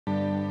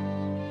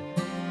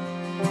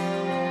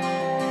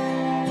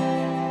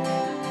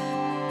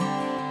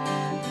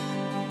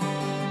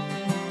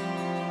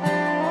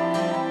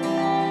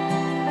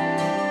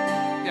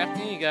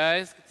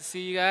guys. Good to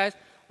see you guys.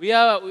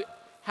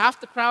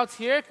 Half the crowd's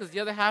here because the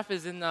other half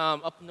is in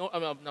up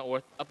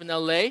in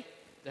LA.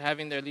 They're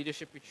having their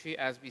leadership retreat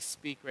as we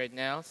speak right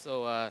now. So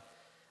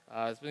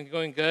it's been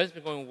going good. It's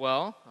been going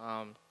well.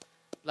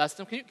 Last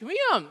time, can we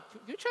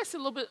try to sit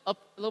a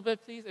little bit,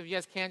 please? If you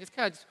guys can, just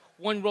kind of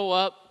one row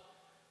up,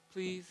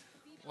 please.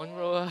 One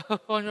row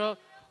up, one row.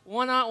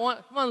 One out, one.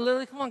 Come on,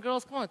 Lily. Come on,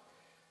 girls. Come on.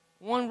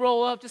 One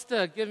row up, just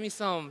to give me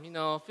some.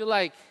 Feel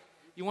like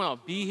you want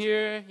to be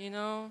here.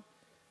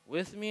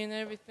 With me and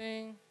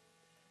everything.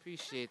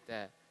 Appreciate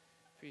that.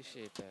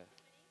 Yeah.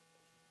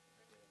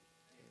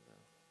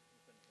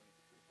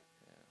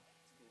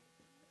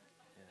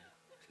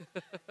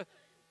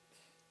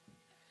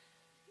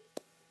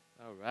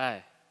 All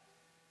right.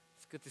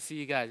 It's good to see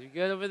you guys. You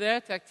good over there,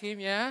 tech team?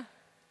 Yeah?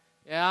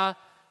 Yeah.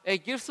 Hey,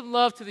 give some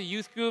love to the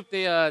youth group.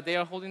 They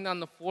are holding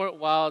down the fort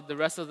while the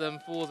rest of them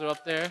fools are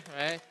up there,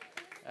 right?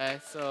 All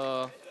right,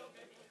 so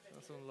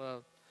some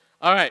love.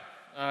 All right.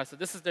 So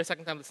this is their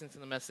second time listening to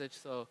the message,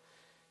 so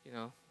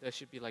they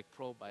should be like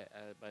pro by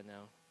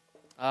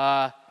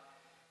now.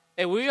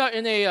 Hey, we are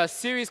in a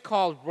series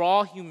called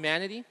Raw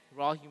Humanity.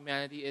 Raw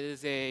Humanity.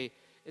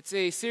 It's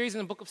a series in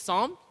the book of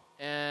Psalm,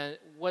 and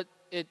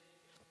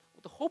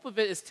the hope of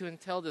it is to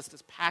entail this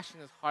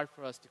passion is hard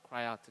for us to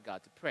cry out to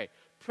God, to pray.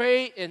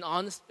 Pray in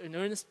earnesty,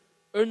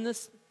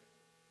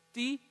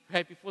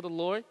 right, before the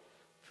Lord.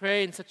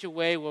 Pray in such a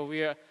way where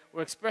we're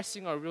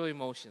expressing our real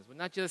emotions. We're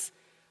not just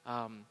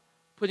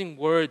putting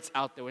words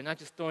out there. We're not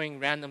just throwing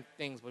random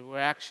things, but we're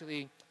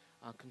actually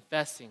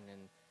confessing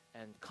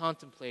and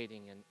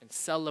contemplating and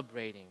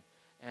celebrating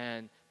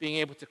and being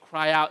able to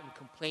cry out in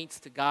complaints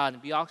to God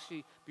and be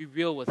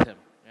real with Him,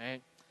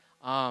 right?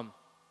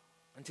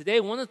 And today,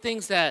 one of the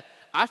things that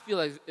I feel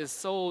like is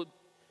so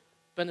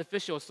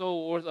beneficial,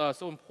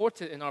 so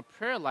important in our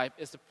prayer life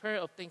is the prayer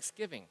of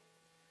thanksgiving.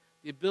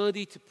 The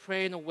ability to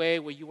pray in a way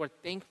where you are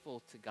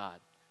thankful to God,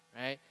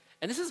 right?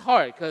 And this is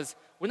hard because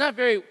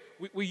we're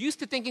used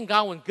to thanking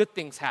God when good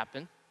things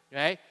happen,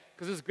 right?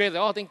 Because it's great,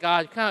 thank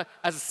God. Kind of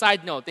as a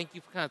side note, thank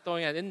you for kind of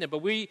throwing that in there.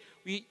 But we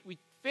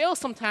fail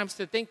sometimes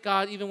to thank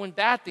God even when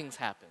bad things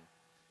happen.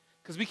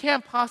 Because we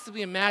can't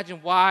possibly imagine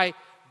why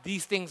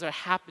these things are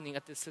happening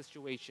at this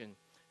situation,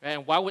 right?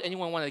 And why would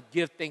anyone want to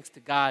give thanks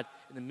to God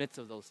in the midst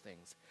of those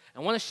things?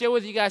 I want to share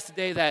with you guys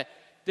today that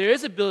there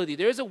is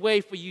a way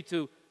for you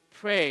to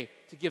pray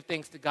to give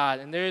thanks to God,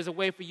 and there is a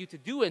way for you to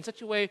do it in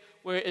such a way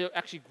where it will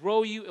actually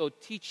grow you, it will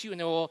teach you, and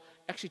it will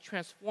actually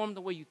transform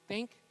the way you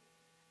think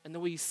and the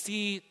way you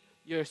see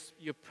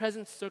your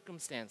present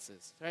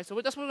circumstances, right? So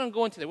that's what we're going to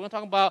go into today. We're going to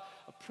talk about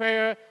a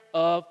prayer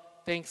of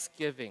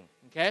thanksgiving,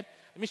 okay?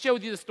 Let me share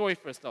with you the story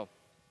first, though.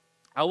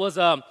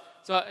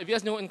 So if you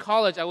guys know, in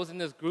college, I was in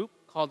this group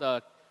called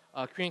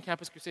Korean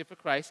Campus Crusade for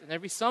Christ, and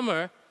every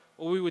summer,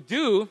 what we would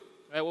do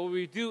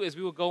is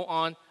we would go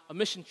on a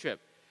mission trip.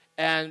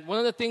 And one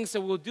of the things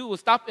that we'll do, we'll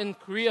stop in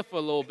Korea for a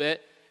little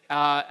bit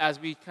as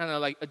we kind of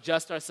like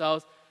adjust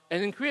ourselves.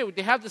 And in Korea,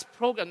 they have this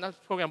program, not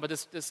this program, but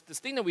this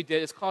thing that we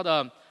did. It's called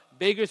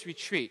Beggars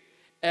Retreat.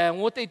 And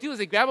what they do is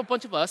they grab a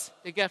bunch of us,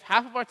 they grab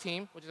half of our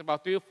team, which is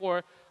about 3 or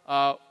 4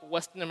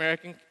 Western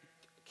American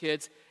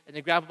kids, and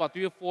they grab about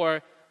 3 or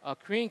 4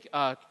 Korean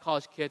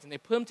college kids, and they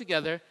put them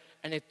together,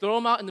 and they throw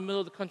them out in the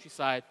middle of the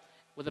countryside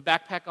with a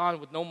backpack on,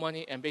 with no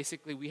money, and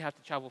basically we have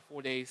to travel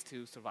 4 days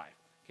to survive,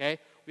 okay?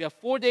 We have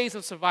 4 days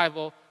of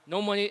survival,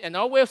 no money, and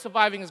our way of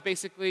surviving is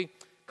basically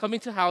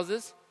coming to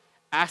houses,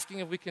 asking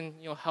if we can,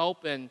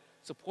 help and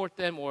support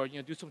them or,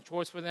 do some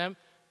chores for them,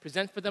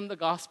 present for them the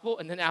gospel,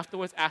 and then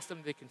afterwards ask them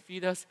if they can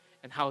feed us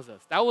and house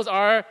us. That was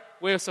our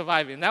way of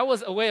surviving. That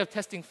was a way of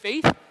testing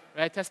faith,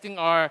 right? Testing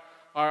our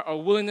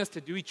willingness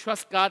to do we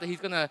trust God that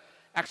He's going to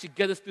actually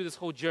get us through this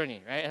whole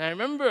journey, right? And I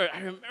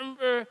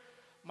remember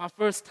my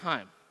first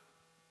time,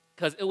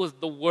 because it was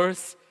the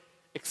worst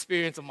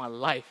experience of my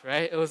life,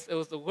 right? It was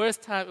the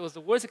worst time. It was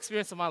the worst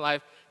experience of my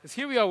life, because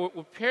here we are.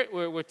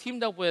 We're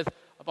teamed up with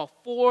about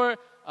 4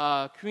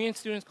 Korean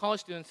students,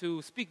 college students,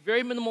 who speak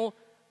very minimal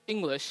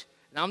English,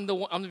 and I'm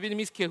the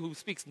Vietnamese kid who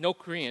speaks no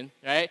Korean,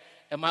 right?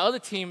 And my other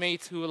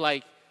teammates who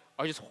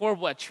are just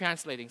horrible at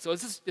translating. So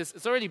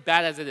it's already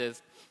bad as it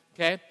is,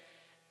 okay?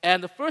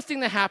 And the first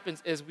thing that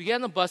happens is we get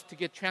on the bus to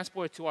get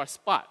transported to our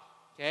spot,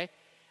 okay?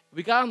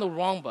 We got on the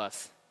wrong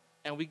bus,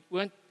 and we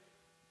went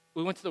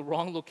to the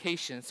wrong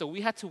location. So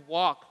we had to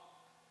walk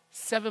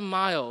 7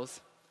 miles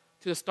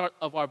to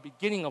the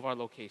beginning of our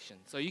location.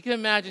 So you can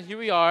imagine, here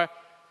we are,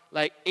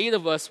 like 8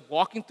 of us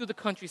walking through the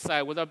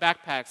countryside with our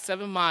backpacks,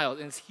 7 miles,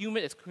 and it's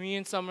humid, it's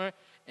Korean summer,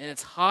 and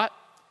it's hot,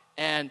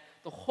 and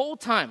the whole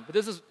time,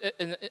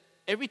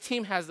 every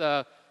team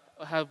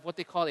have what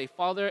they call a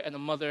father and a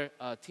mother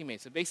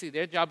teammate. So basically,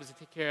 their job is to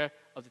take care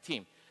of the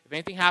team. If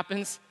anything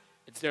happens,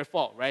 it's their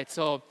fault, right?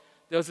 So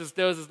there was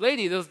this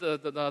lady,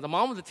 the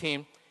mom of the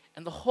team,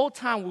 and the whole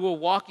time we were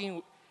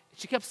walking,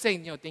 she kept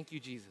saying, thank you,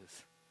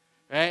 Jesus,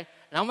 right?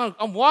 And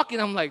I'm walking,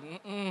 I'm like,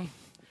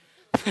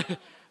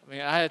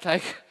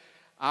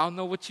 I don't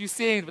know what you're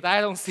seeing, but I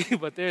don't see,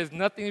 but there's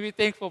nothing to be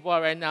thankful for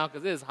right now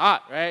because it is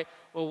hot, right?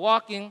 We're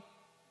walking,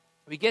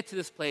 we get to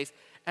this place,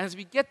 And as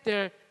we get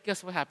there,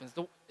 guess what happens?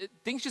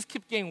 Things just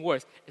keep getting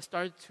worse. It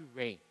started to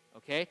rain,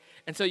 okay?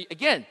 And so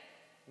again,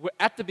 we're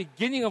at the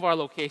beginning of our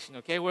location,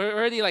 okay? We're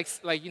already like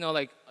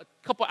a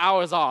couple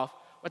hours off.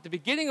 We're at the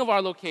beginning of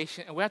our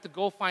location, and we have to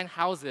go find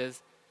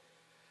houses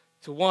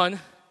to, one,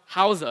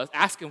 house us,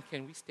 ask them,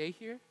 can we stay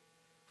here?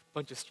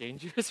 Bunch of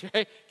strangers,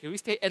 right? Can we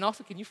stay? And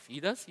also, can you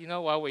feed us,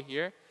 while we're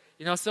here?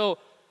 So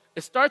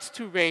it starts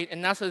to rain,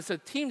 and now so the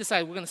team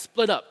decides we're going to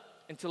split up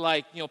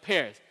into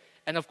pairs.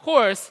 And of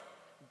course,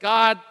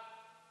 God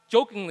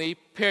jokingly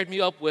paired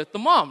me up with the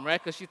mom,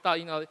 right? Because she thought,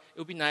 it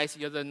would be nice.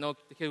 The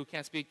kid who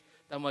can't speak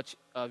that much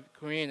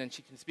Korean, and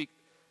she can speak,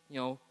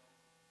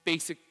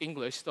 basic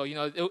English. So,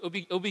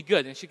 it'll be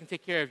good, and she can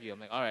take care of you. I'm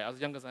like, all right, I was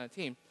the youngest on the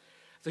team.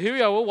 So here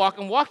we are,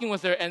 I'm walking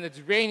with her, and it's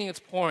raining, it's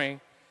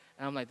pouring.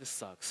 And I'm like, this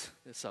sucks.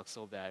 This sucks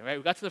so bad, right?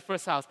 We got to the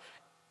first house,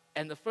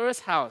 and the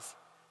first house,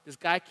 this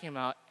guy came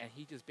out, and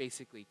he just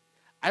basically,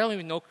 I don't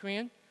even know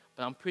Korean,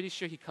 but I'm pretty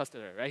sure he cussed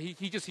at her, right?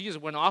 He just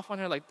went off on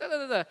her like,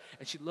 da-da-da-da.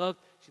 And she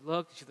looked,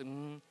 she's like,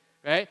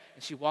 right?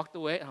 And she walked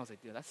away, and I was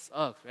like, dude, that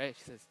sucks, right?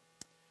 She says,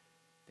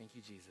 thank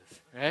you, Jesus,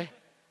 right?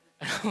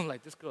 And I'm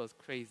like, this girl is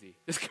crazy.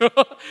 This girl,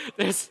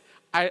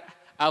 out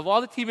of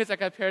all the teammates I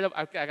got paired up,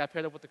 I got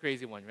paired up with the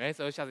crazy one, right?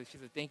 So she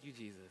said, thank you,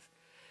 Jesus.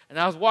 And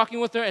I was walking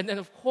with her, and then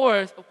of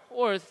course,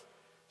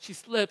 she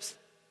slips,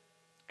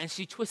 and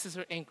she twists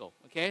her ankle,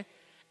 okay?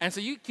 And so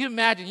you can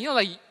imagine,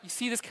 you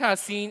see this kind of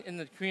scene in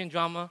the Korean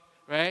drama,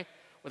 right?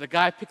 Where the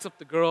guy picks up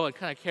the girl and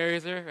kind of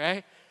carries her,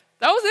 right?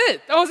 That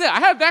was it. I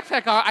had a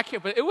backpack on,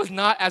 but it was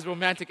not as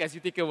romantic as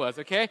you think it was,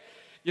 okay?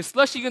 You're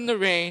slushing in the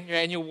rain, right?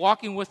 And you're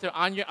walking with her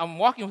I'm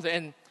walking with her,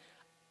 and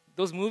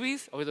those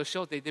movies or those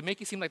shows, they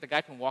make it seem like the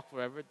guy can walk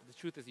forever. The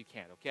truth is you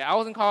can't, okay? I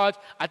was in college.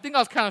 I think I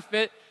was kind of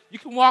fit. You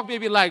can walk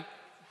maybe like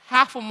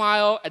half a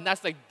mile, and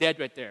that's like dead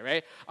right there,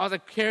 right? I was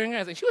like carrying her,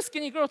 and she was a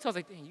skinny girl, so I was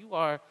like, dang, you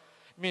are,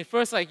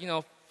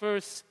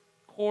 first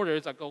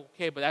quarters, I go,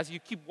 okay, but as you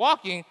keep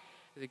walking, I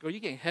was like, girl, you're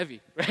getting heavy,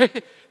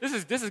 right? This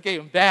is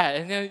getting bad.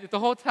 And then the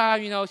whole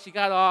time, she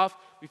got off.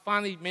 We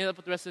finally made up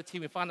with the rest of the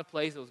team. We found a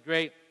place. It was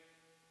great,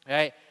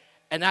 right?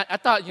 And I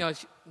thought,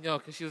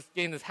 because she was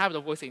getting this habit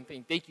of always saying,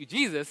 thank you,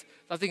 Jesus. So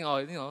I was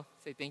thinking,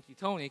 say thank you,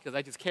 Tony, because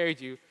I just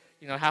carried you,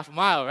 half a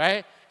mile,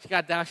 right? She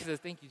got down. She says,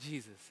 thank you,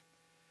 Jesus.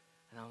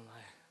 And I'm like,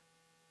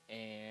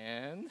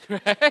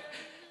 right?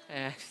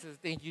 And she says,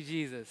 thank you,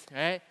 Jesus,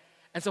 right?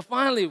 And so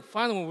finally,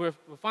 when we're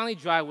finally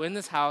dry, we're in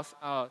this house.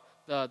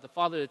 The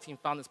father of the team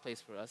found this place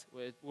for us.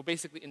 We're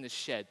basically in this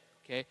shed,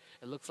 okay?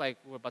 It looks like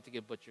we're about to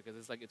get butchered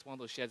because it's one of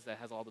those sheds that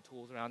has all the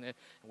tools around it,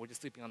 and we're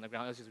just sleeping on the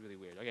ground. It's just really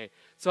weird, okay?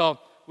 So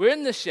we're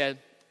in this shed,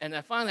 and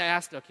I finally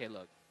asked her, okay,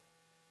 look,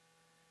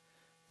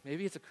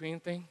 maybe it's a Korean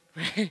thing,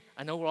 right?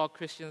 I know we're all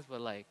Christians, but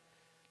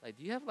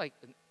do you have do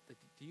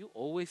you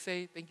always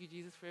say thank you,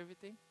 Jesus, for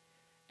everything?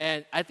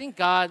 And I think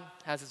God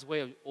has His way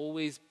of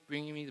always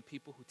bringing me to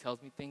people who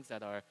tells me things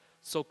that are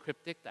so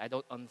cryptic that I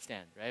don't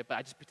understand, right? But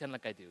I just pretend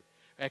like I do,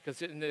 right?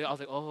 Because I was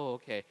like, oh,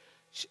 okay.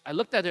 I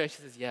looked at her, and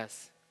she says,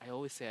 yes, I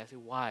always say. I said,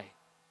 why?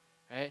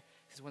 Right?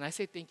 She says, when I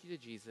say thank you to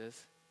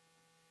Jesus,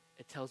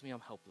 it tells me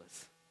I'm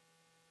helpless.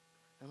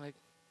 I'm like,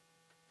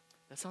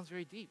 that sounds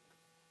very deep.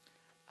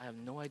 I have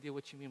no idea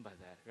what you mean by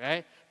that,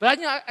 right? But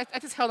I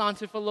just held on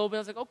to it for a little bit. I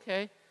was like,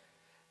 okay.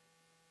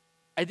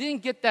 I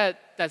didn't get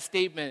that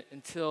statement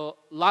until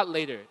a lot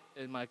later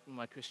in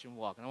my Christian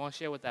walk. And I want to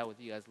share that with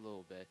you guys a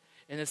little bit.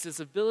 And it's this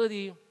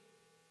ability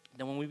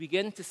that when we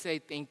begin to say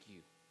thank you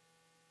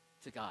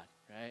to God,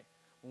 right?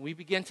 When we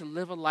begin to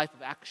live a life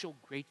of actual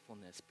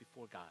gratefulness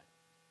before God,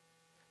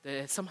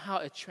 that somehow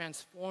it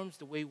transforms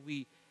the way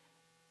we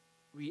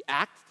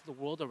react to the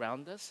world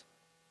around us,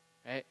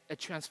 right? It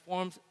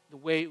transforms the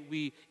way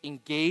we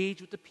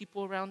engage with the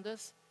people around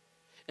us.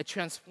 It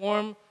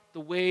transforms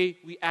the way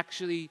we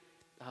actually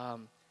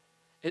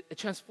it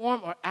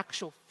transforms our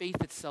actual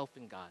faith itself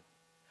in God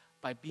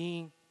by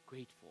being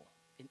grateful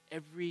in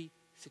every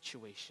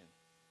situation.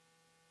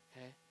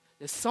 Okay?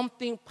 There's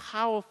something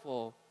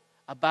powerful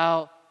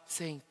about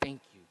saying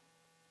thank you.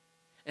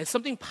 And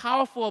something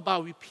powerful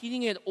about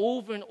repeating it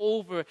over and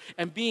over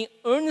and being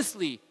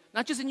earnestly,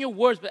 not just in your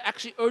words, but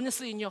actually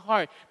earnestly in your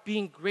heart,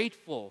 being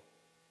grateful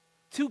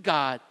to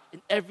God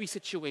in every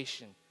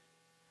situation.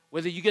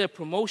 Whether you get a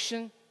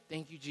promotion,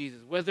 thank you,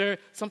 Jesus. Whether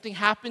something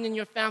happened in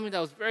your family that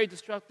was very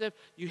destructive,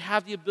 you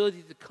have the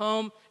ability to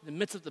come in the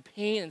midst of the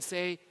pain and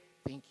say,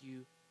 thank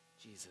you,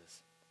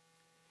 Jesus.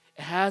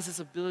 It has this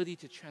ability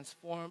to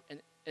transform,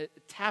 and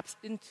it taps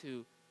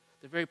into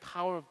the very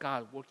power of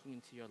God working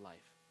into your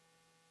life.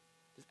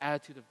 This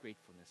attitude of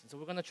gratefulness. And so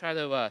we're going to try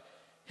to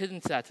hit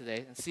into that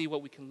today and see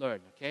what we can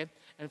learn, okay?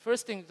 And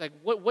first thing,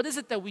 what is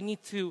it that we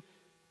need to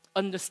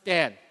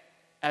understand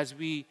as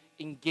we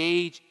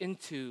engage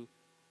into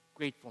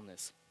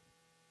gratefulness?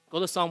 Go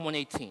to Psalm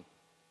 118.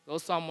 Go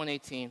to Psalm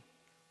 118.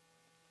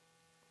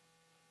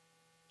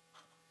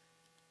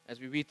 As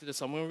we read through the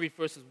Psalm, we're going to read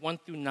verses 1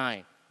 through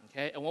 9.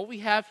 Okay? And what we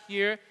have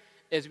here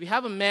is we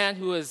have a man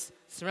who is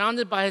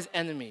surrounded by his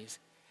enemies.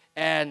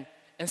 And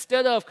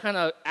instead of kind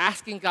of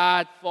asking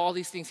God for all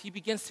these things, he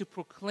begins to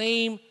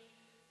proclaim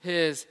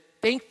his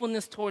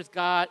thankfulness towards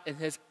God and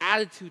his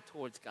attitude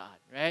towards God,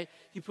 right?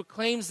 He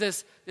proclaims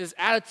this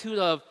attitude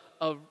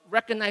of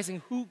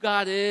recognizing who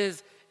God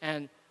is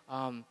and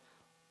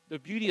the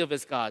beauty of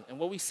his God. And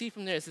what we see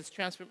from there is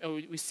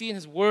we see in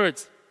his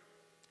words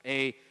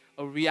a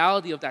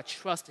reality of that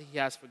trust that he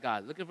has for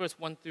God. Look at verse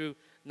 1 through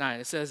 9.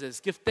 It says this: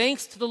 "Give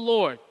thanks to the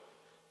Lord,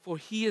 for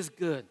he is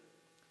good.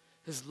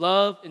 His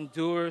love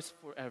endures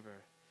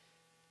forever.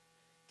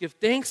 Give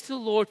thanks to the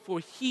Lord, for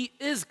he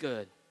is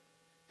good.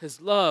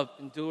 His love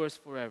endures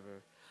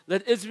forever.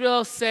 Let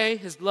Israel say,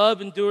 his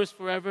love endures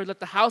forever. Let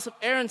the house of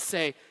Aaron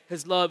say,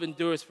 his love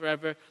endures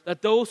forever.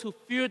 Let those who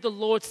fear the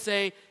Lord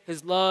say,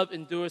 his love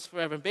endures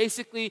forever." And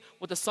basically,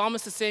 what the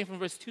psalmist is saying from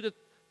verse 2 to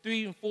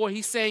 3 and 4,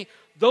 he's saying,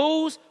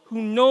 those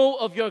who know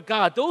of your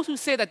God, those who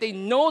say that they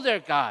know their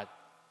God,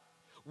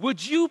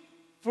 would you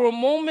for a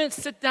moment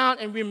sit down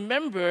and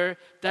remember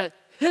that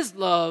his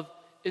love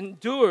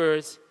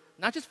endures,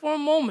 not just for a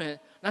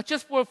moment, not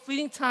just for a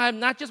fleeting time,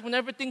 not just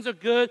whenever things are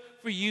good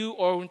for you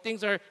or when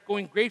things are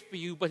going great for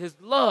you, but his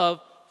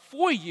love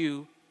for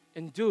you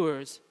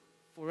endures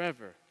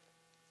forever.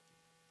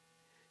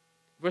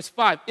 Verse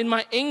 5, "In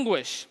my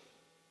anguish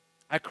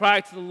I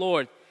cried to the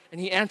Lord, and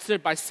he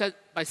answered by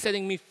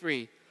setting me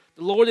free.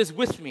 The Lord is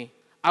with me.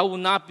 I will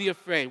not be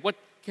afraid. What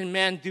can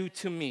man do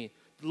to me?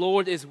 The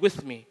Lord is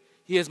with me.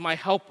 He is my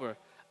helper.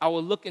 I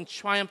will look in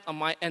triumph on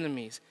my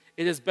enemies.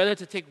 It is better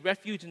to take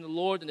refuge in the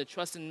Lord than to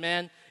trust in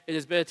man. It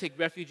is better to take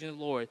refuge in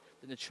the Lord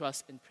than to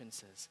trust in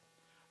princes."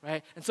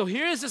 Right? And so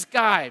here is this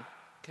guy,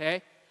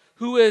 okay,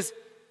 who is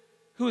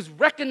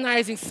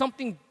recognizing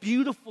something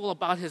beautiful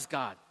about his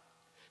God,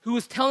 who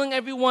is telling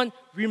everyone,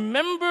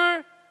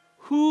 remember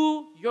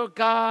who your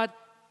God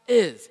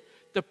is.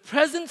 The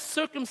present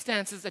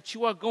circumstances that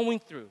you are going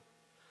through,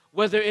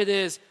 whether it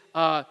is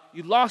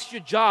you lost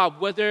your job,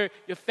 whether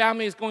your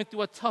family is going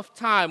through a tough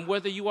time,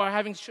 whether you are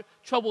having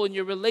trouble in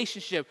your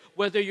relationship,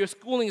 whether your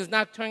schooling is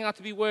not turning out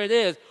to be where it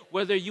is,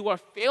 whether you are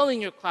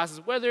failing your classes,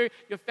 whether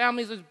your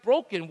family is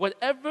broken,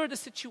 whatever the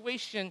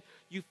situation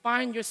you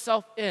find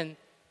yourself in,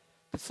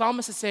 the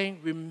psalmist is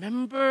saying,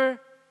 remember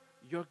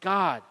your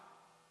God.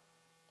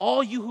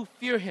 All you who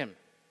fear him,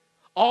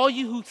 all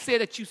you who say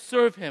that you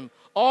serve him,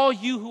 all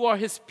you who are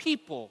his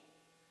people,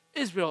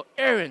 Israel,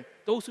 Aaron,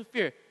 those who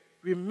fear,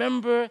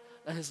 remember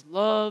that his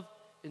love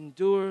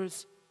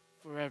endures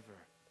forever.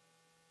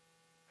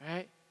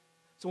 Right?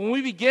 So when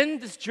we begin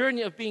this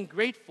journey of being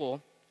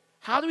grateful,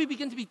 how do we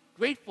begin to be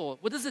grateful?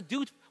 What does it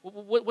do?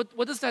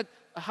 What does that?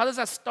 How does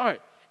that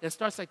start? It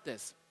starts like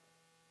this.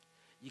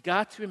 You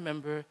got to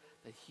remember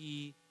that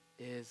he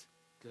is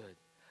good.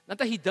 Not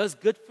that he does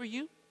good for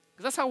you,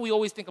 because that's how we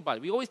always think about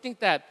it. We always think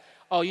that,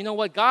 oh, you know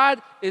what?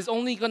 God is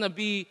only going to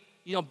be,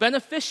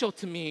 beneficial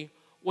to me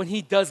when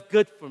he does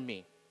good for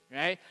me.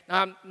 Right?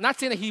 Now, I'm not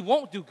saying that he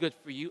won't do good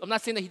for you. I'm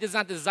not saying that he does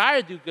not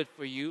desire to do good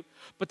for you.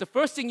 But the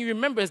first thing you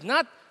remember is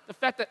not the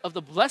fact that of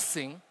the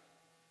blessing,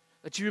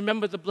 that you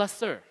remember the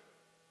blesser.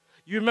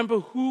 You remember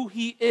who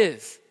he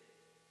is.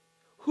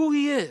 Who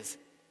he is.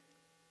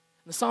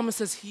 And the psalmist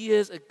says he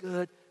is a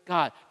good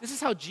God. This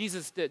is how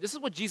Jesus did. This is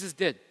what Jesus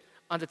did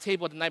on the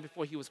table the night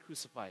before he was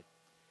crucified.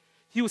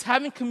 He was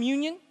having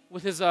communion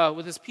with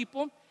his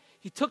people.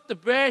 He took the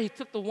bread, he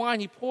took the wine,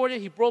 he poured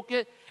it, he broke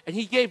it, and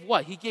he gave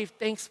what? He gave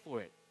thanks for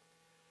it.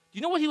 Do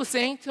you know what he was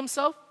saying to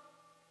himself?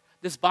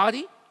 This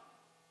body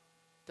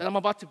that I'm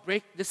about to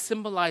break, this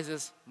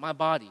symbolizes my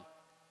body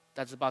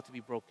that's about to be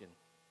broken.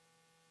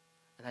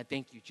 And I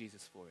thank you,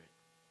 Jesus, for it.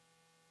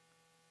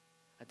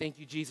 I thank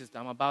you, Jesus, that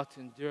I'm about to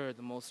endure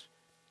the most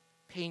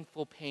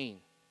painful pain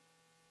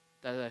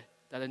that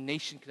a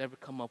nation could ever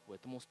come up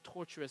with, the most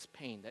torturous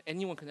pain that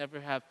anyone could ever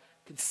have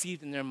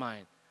conceived in their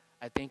mind.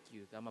 I thank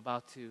you that I'm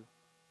about to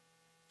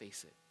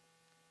face it.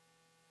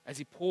 As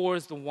he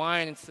pours the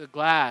wine into the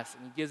glass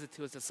and he gives it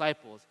to his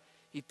disciples,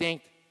 he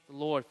thanked the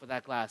Lord for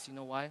that glass. You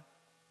know why?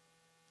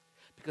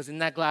 Because in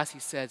that glass he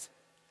says,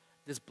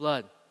 this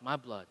blood, my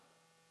blood,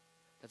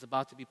 that's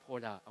about to be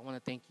poured out, I want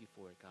to thank you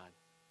for it, God.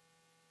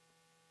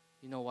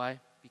 You know why?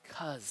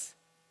 Because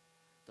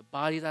the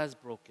body that is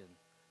broken,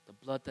 the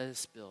blood that is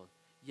spilled,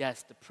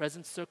 yes, the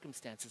present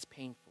circumstance is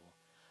painful,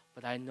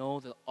 but I know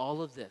that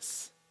all of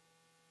this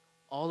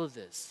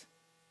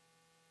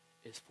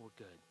is for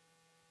good.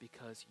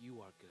 Because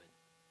you are good.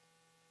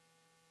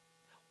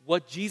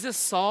 What Jesus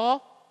saw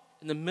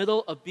in the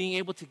middle of being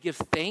able to give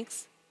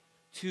thanks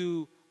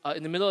to,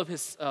 in the middle of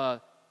his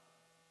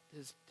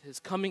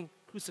coming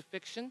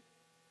crucifixion,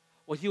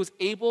 what he was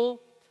able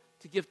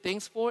to give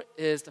thanks for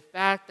is the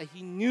fact that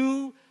he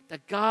knew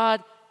that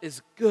God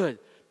is good,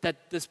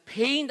 that this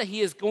pain that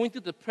he is going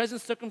through, the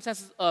present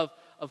circumstances of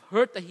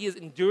hurt that he is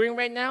enduring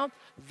right now,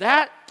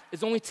 that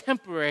is only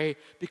temporary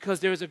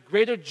because there is a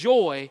greater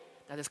joy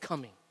that is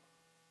coming.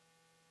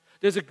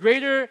 There's a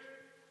greater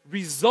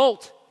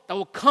result that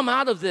will come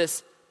out of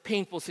this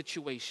painful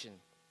situation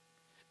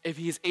if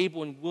he is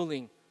able and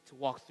willing to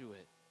walk through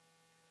it.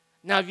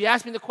 Now, if you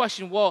ask me the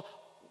question, well,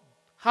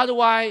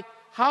 why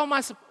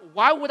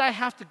would I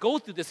have to go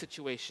through this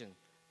situation?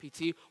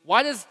 PT?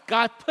 Why does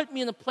God put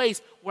me in a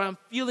place where I'm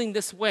feeling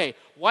this way?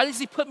 Why does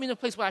He put me in a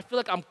place where I feel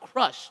like I'm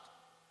crushed?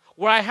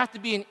 Where I have to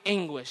be in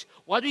anguish?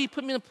 Why do He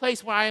put me in a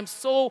place where I am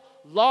so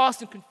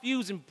lost and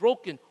confused and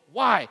broken?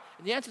 Why?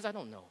 And the answer is I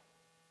don't know.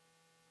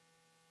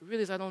 It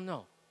really is I don't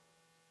know.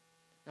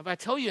 Now, if I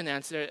tell you an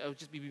answer, it would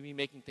just be me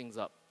making things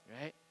up,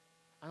 right?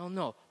 I don't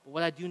know. But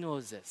what I do know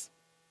is this,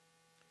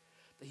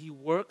 that He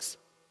works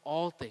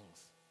all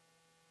things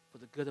for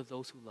the good of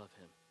those who love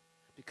Him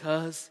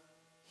because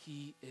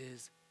He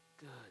is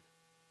good.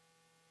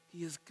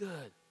 He is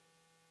good.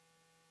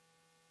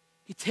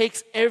 He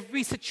takes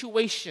every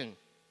situation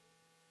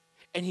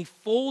and He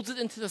folds it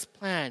into this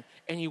plan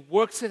and He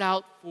works it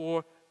out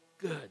for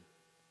good.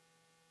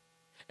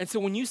 And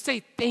so when you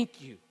say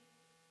thank you,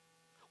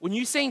 when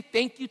you're saying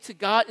thank you to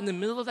God in the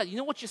middle of that, you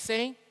know what you're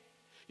saying?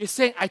 You're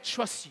saying, I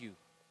trust you.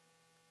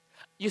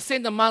 You're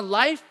saying that my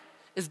life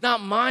is not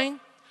mine.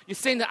 You're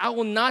saying that I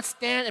will not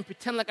stand and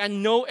pretend like I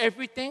know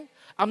everything.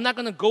 I'm not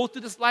going to go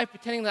through this life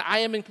pretending that I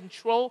am in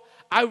control.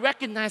 I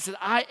recognize that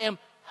I am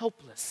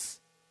helpless.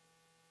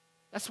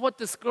 That's what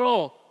this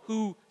girl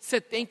who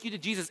said thank you to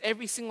Jesus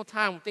every single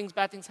time when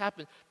bad things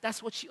happen,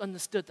 that's what she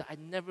understood that I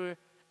never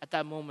at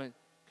that moment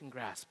can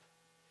grasp.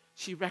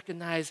 She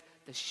recognized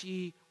that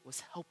she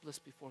was helpless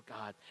before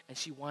God, and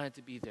she wanted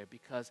to be there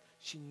because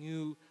she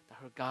knew that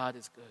her God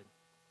is good.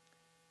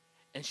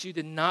 And she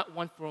did not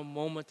want for a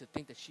moment to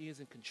think that she is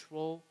in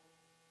control,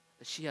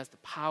 that she has the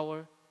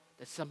power,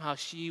 that somehow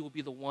she will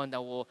be the one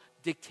that will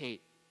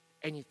dictate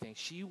anything.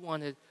 She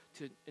wanted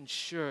to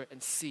ensure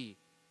and see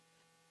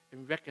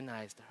and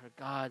recognize that her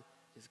God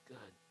is good,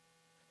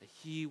 that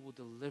He will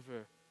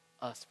deliver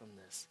us from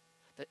this,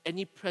 that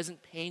any present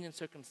pain and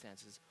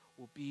circumstances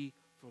will be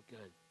for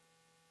good.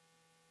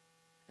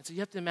 And so you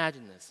have to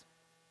imagine this.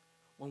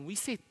 When we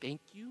say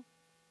thank you,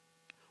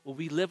 when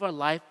we live our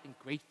life in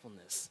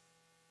gratefulness,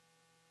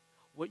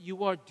 what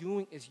you are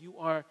doing is you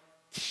are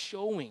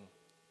showing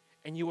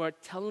and you are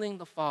telling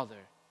the Father,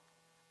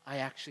 I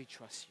actually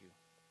trust you.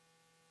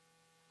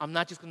 I'm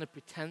not just going to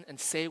pretend and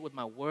say it with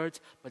my words,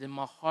 but in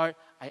my heart,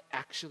 I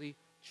actually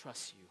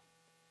trust you.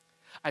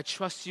 I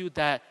trust you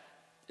that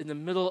in the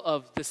middle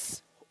of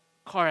this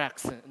car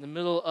accident, in the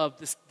middle of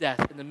this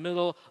death, in the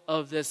middle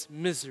of this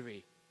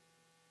misery,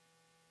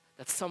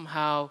 that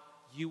somehow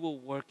you will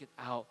work it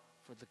out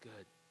for the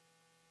good.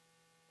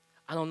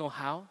 I don't know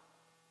how.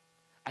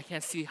 I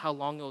can't see how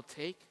long it will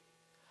take,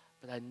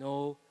 but I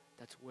know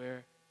that's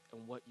where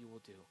and what you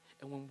will do.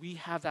 And when we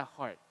have that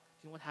heart,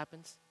 you know what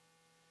happens?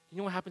 You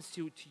know what happens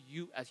to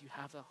you as you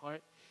have that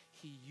heart?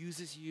 He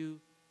uses you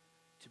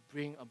to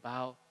bring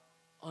about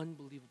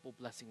unbelievable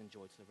blessing and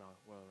joy to the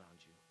world around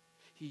you.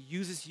 He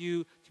uses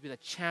you to be the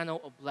channel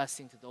of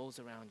blessing to those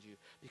around you.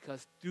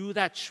 Because through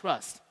that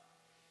trust,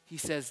 He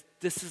says,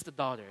 this is the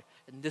daughter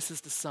and this is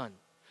the son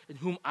in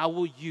whom I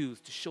will use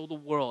to show the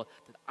world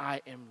that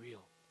I am real.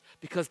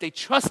 Because they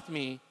trust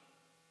me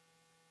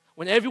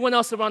when everyone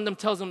else around them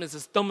tells them it's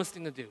the dumbest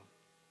thing to do.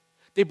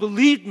 They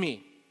believed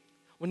me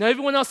when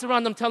everyone else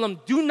around them tell them,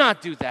 do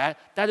not do that,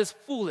 that is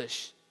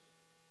foolish.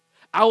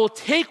 I will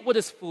take what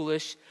is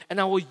foolish and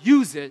I will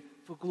use it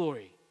for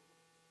glory.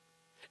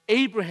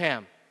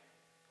 Abraham,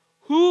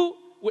 who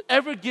would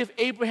ever give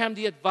Abraham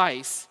the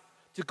advice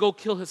to go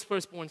kill his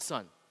firstborn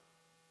son?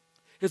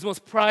 His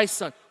most prized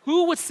son.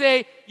 Who would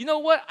say, you know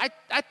what,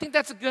 I think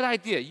that's a good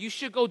idea. You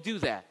should go do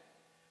that,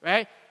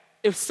 right?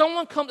 If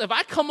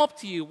I come up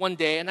to you one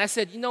day and I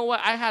said, you know what,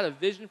 I had a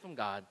vision from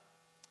God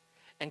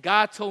and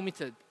God told me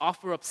to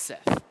offer up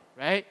Seth,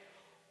 right?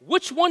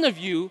 Which one of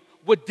you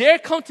would dare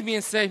come to me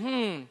and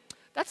say,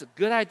 that's a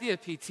good idea,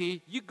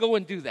 PT. You go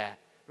and do that,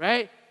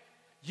 right?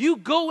 You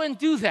go and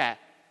do that.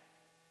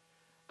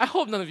 I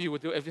hope none of you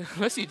would do it.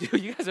 Unless you do,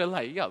 you guys are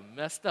like, you got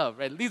messed up,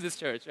 right? Leave this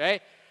church,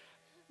 right?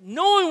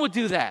 No one would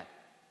do that.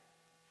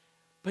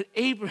 But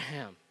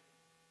Abraham,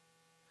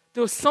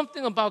 there was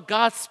something about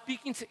God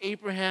speaking to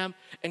Abraham,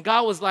 and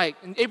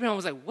Abraham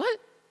was like, what?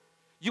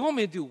 You want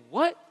me to do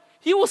what?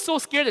 He was so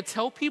scared to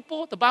tell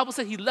people. The Bible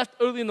said he left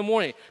early in the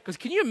morning. Because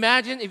can you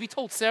imagine if he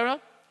told Sarah,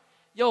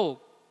 yo,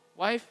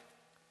 wife,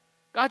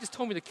 God just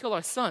told me to kill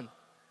our son,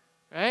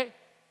 right?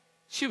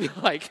 She'd be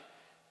like,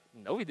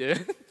 no, he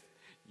didn't.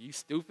 You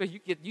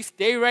stupid. You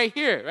stay right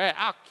here, right?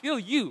 I'll kill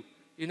you,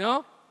 you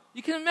know?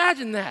 You can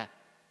imagine that.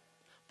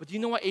 But do you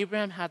know why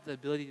Abraham had the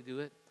ability to do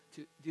it?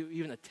 To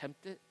even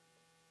attempt it?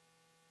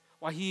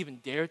 Why he even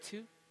dared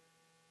to?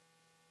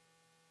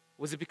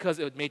 Was it because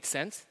it made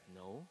sense?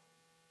 No.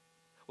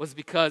 Was it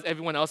because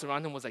everyone else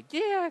around him was like,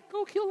 yeah,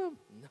 go kill him?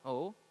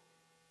 No.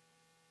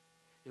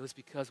 It was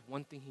because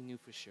one thing he knew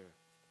for sure,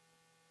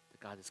 that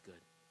God is good.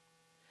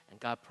 And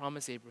God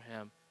promised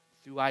Abraham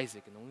through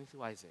Isaac, and only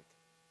through Isaac,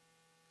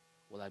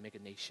 will I make a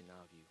nation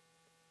out of you.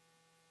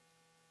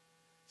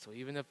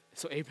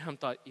 So Abraham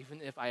thought,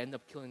 even if I end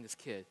up killing this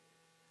kid,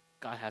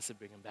 God has to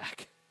bring him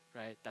back,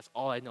 right? That's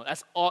all I know.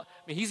 That's all.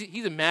 I mean,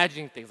 he's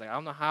imagining things. Like, I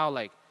don't know how,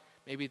 like,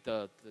 maybe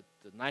the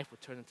knife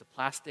would turn into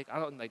plastic.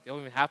 They don't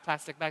even have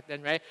plastic back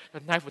then, right? The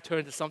knife would turn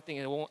into something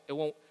and it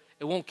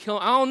won't kill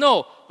him. I don't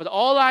know. But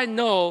all I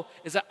know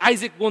is that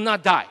Isaac will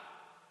not die.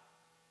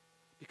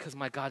 because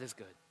my God is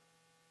good.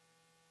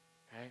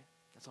 Right?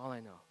 That's all I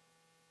know.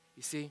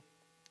 You see,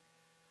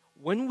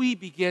 when we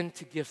begin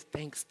to give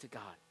thanks to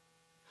God,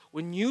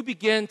 when you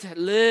begin to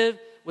live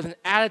with an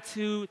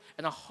attitude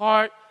and a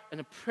heart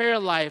and a prayer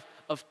life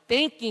of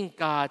thanking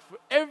God for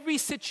every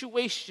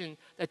situation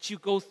that you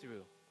go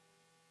through,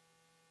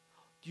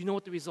 do you know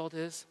what the result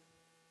is?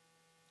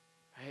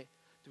 Right?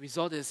 The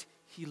result is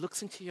He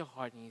looks into your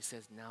heart and He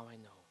says, now I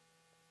know.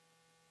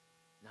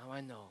 Now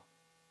I know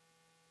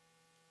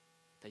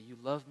that you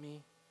love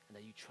me and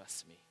that you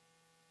trust me.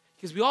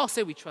 Because we all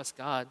say we trust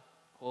God,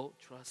 quote,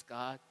 trust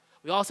God.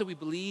 We all say we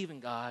believe in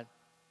God.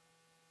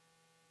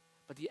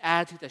 But the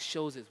attitude that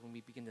shows is when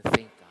we begin to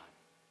thank God.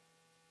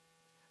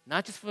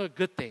 Not just for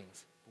good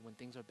things, but when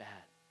things are bad.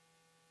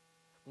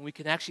 When we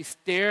can actually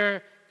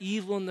stare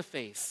evil in the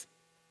face.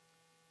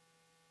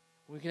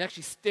 When we can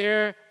actually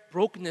stare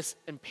brokenness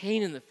and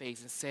pain in the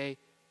face and say,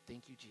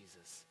 thank you,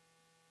 Jesus.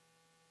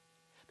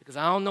 Because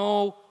I don't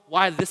know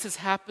why this is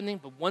happening,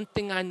 but one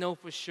thing I know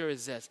for sure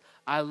is this.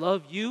 I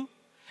love you,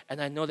 and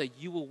I know that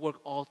you will work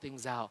all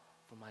things out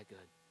for my good.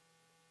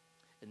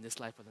 In this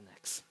life or the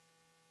next.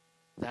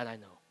 That I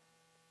know.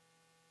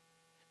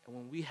 And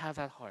when we have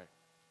that heart,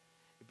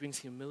 it brings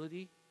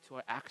humility to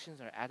our actions,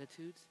 our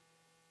attitudes,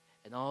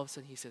 and all of a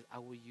sudden He says, I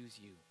will use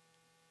you.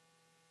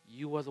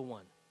 You are the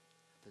one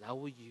that I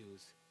will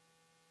use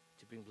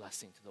to bring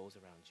blessing to those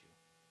around you.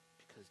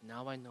 Because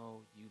now I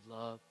know you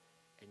love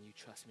and you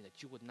trust me,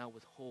 that you would not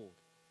withhold,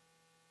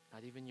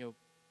 not even your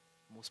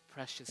most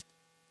precious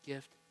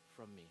gift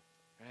from me,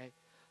 right?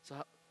 So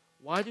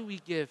why do we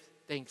give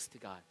thanks to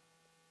God?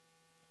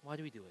 Why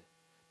do we do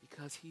it?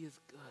 Because He is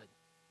good.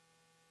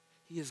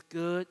 He is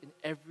good in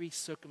every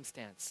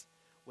circumstance,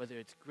 whether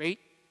it's great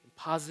and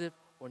positive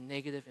or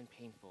negative and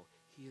painful.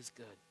 He is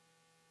good.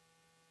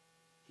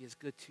 He is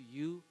good to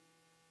you.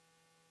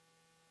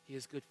 He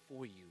is good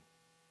for you.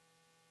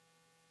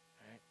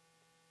 All right?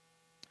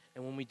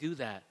 And when we do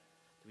that,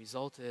 the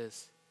result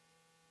is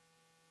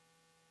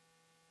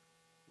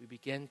we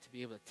begin to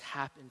be able to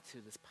tap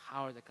into this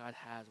power that God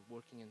has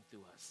working in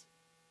through us.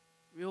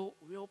 Real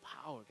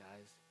power,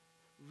 guys.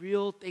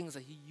 Real things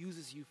that He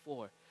uses you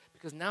for.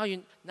 Because now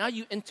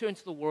you enter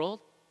into the world,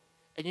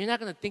 and you're not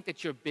going to think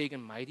that you're big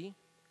and mighty.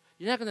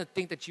 You're not going to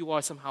think that you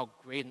are somehow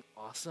great and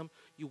awesome.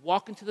 You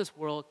walk into this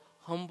world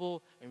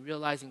humble and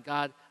realizing,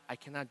 God, I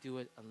cannot do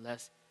it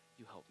unless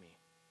you help me,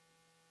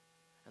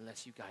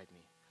 unless you guide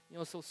me. You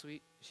know, it's so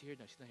sweet. Is she here?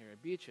 No, she's not here.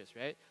 Beatrice,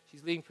 right?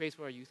 She's leading praise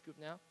for our youth group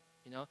now,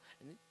 you know.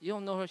 And you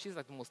don't know her. She's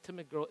like the most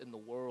timid girl in the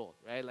world,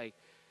 right? Like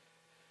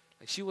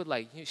she would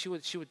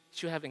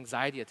have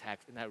anxiety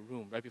attacks in that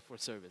room right before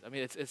service. I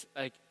mean, it's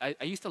like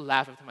I used to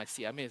laugh every time I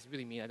see her. I mean, it's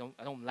really mean. I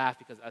don't laugh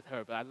because of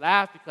her, but I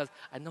laugh because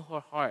I know her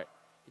heart,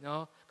 you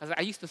know. Because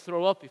I used to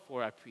throw up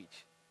before I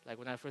preach, like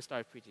when I first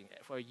started preaching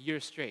for a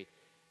year straight,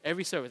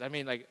 every service. I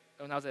mean, like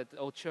when I was at the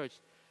old church,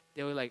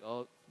 they were like,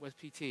 "Oh, where's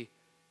PT?"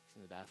 He's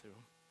in the bathroom,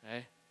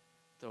 right,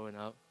 throwing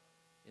up,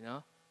 you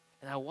know.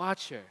 And I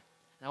watch her,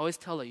 and I always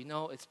tell her, you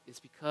know, it's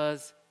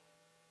because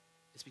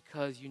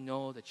you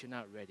know that you're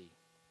not ready.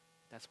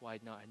 That's why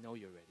now I know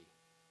you're ready.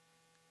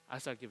 I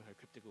started giving her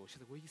cryptic. She's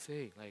like, what are you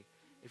saying? Like,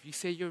 if you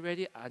say you're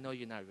ready, I know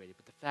you're not ready.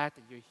 But the fact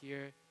that you're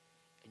here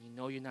and you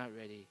know you're not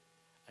ready,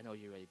 I know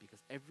you're ready. Because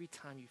every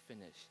time you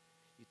finish,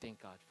 you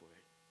thank God for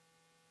it.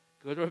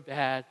 Good or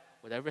bad,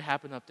 whatever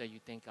happened up there,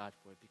 you thank God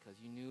for it. Because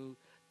you knew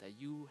that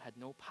you had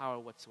no power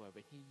whatsoever.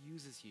 He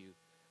uses you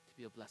to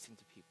be a blessing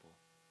to people.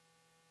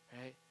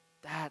 Right?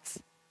 That's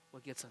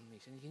what gets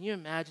unleashed. And can you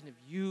imagine if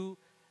you,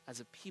 as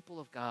a people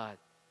of God,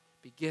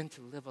 begin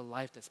to live a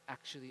life that's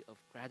actually of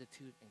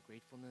gratitude and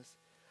gratefulness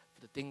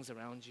for the things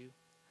around you?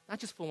 Not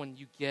just for when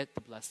you get the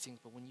blessings,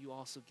 but when you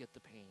also get the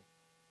pain.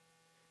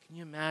 Can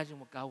you imagine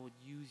what God would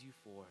use you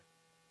for?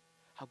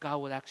 How God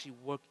would actually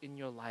work in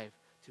your life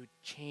to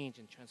change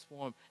and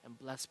transform and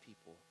bless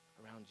people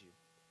around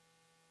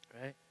you.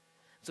 Right?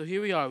 So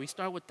here we are. We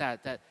start with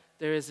that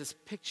there is this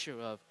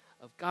picture of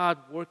God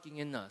working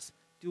in us,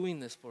 doing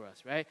this for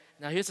us, right?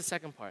 Now here's the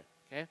second part,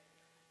 okay?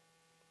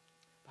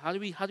 How do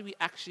we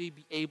actually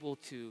be able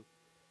to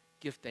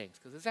give thanks?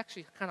 Because it's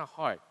actually kind of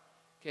hard.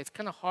 Okay, it's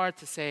kind of hard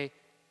to say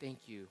thank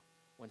you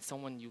when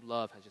someone you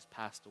love has just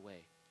passed away,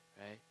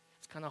 right?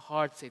 It's kind of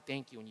hard to say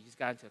thank you when you just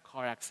got into a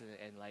car accident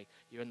and like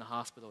you're in the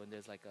hospital and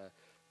there's like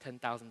a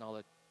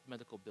 $10,000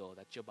 medical bill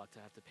that you're about to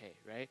have to pay,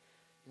 right?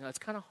 You know, it's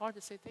kind of hard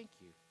to say thank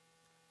you.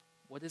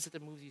 What is it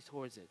that moves you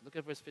towards it? Look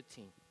at verse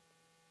 15.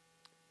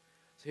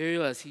 So here he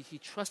was. He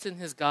trusted in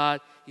his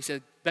God. He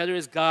said, better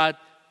is God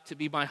to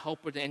be my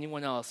helper than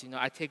anyone else. You know,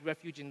 I take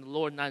refuge in the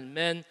Lord, not in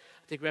men.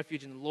 I take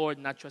refuge in the Lord,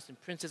 not trust in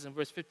princes. In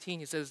verse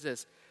 15, he says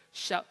this,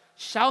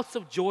 shouts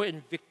of joy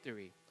and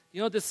victory.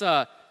 You know this,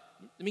 let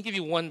me give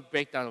you one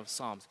breakdown of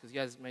Psalms, because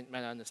you guys might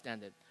not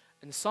understand it.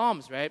 In the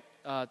Psalms, right,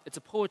 it's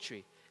a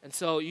poetry. And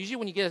so usually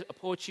when you get a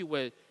poetry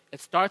where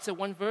it starts at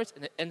one verse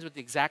and it ends with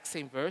the exact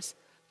same verse,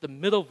 the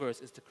middle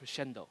verse is the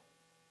crescendo,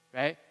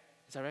 right?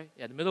 Is that right?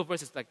 Yeah, the middle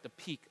verse is like the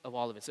peak of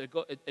all of it. So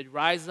it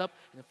rises up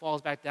and it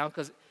falls back down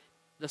because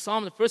the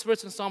psalm, the first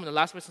verse in the psalm and the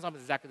last verse in the psalm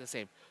is exactly the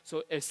same.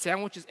 So it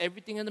sandwiches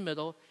everything in the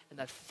middle, and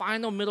that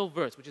final middle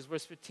verse, which is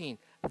verse 15,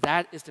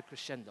 that is the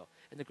crescendo.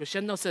 And the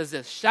crescendo says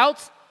this: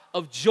 shouts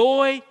of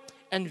joy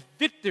and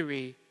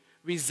victory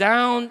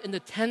resound in the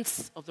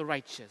tents of the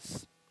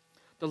righteous.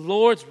 The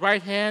Lord's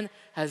right hand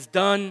has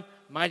done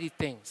mighty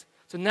things.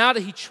 So now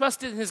that he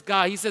trusted in his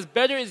God, he says,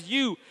 better is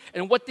you.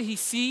 And what did he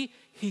see?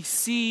 He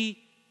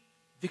see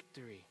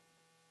victory.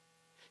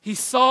 He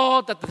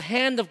saw that the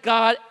hand of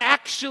God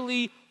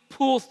actually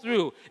pulled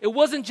through. It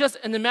wasn't just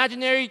an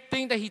imaginary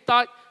thing that he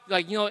thought,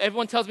 like,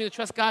 everyone tells me to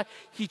trust God.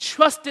 He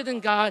trusted in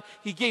God.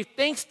 He gave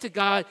thanks to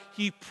God.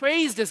 He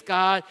praised his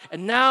God.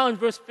 And now in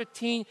verse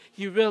 15,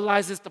 he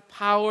realizes the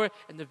power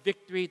and the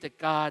victory that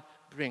God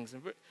brings.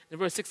 In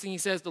verse 16, he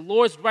says, the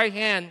Lord's right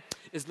hand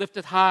is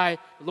lifted high.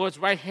 The Lord's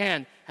right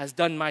hand has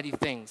done mighty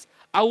things.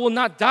 I will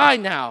not die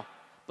now,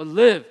 but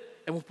live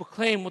and will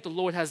proclaim what the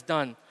Lord has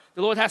done.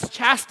 The Lord has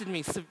chastened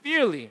me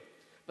severely,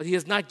 but he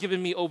has not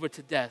given me over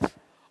to death.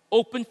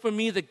 Open for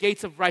me the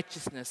gates of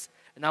righteousness,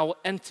 and I will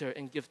enter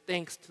and give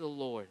thanks to the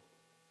Lord.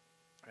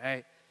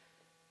 Right?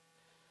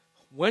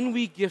 When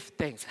we give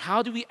thanks,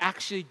 how do we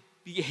actually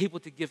be able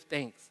to give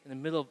thanks in the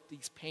middle of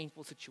these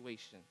painful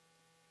situations?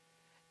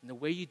 And the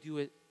way you do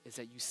it is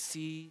that you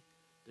see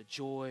the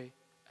joy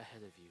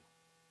ahead of you.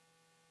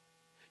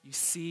 You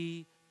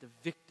see the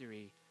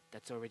victory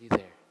that's already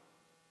there,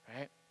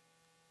 right?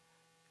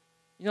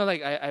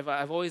 Like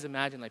I've always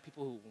imagined like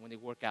people who, when they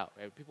work out,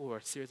 right? People who are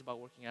serious about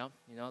working out,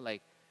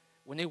 like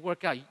when they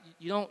work out,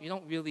 you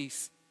don't really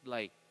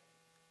like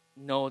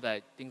know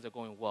that things are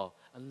going well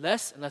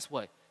unless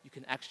what? You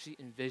can actually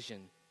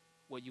envision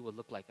what you will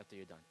look like after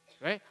you're done,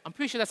 right? I'm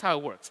pretty sure that's how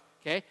it works,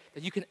 okay?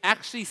 That you can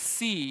actually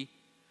see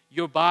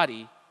your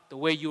body the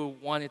way you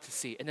want it to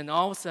see. And then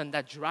all of a sudden,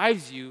 that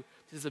drives you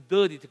to this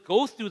ability to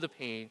go through the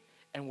pain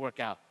and work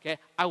out, okay?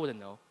 I wouldn't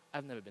know.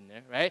 I've never been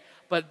there, right?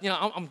 But,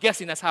 I'm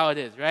guessing that's how it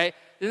is, right?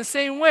 In the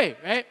same way,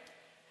 right?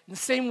 In the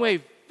same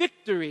way,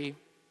 victory,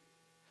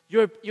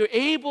 you're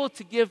able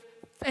to give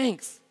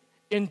thanks,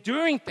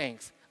 enduring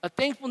thanks, a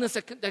thankfulness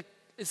that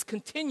is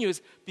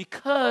continuous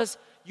because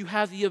you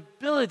have the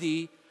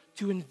ability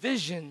to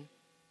envision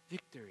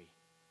victory.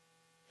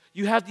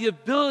 You have the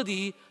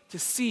ability to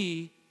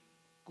see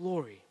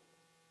glory.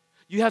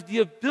 You have the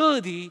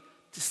ability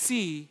to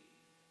see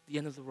the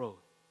end of the road.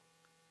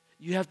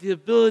 You have the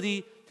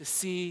ability to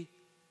see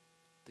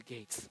the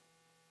gates.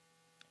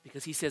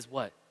 Because he says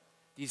what?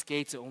 These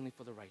gates are only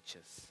for the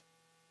righteous.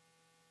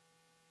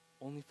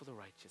 Only for the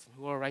righteous. And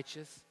who are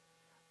righteous?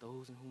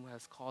 Those in whom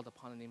has called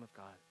upon the name of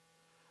God.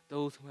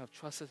 Those who have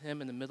trusted him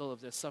in the middle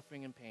of their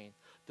suffering and pain.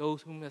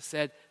 Those whom have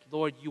said,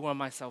 Lord, you are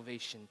my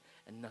salvation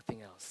and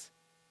nothing else.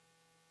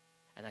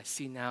 And I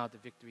see now the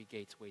victory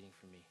gates waiting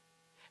for me.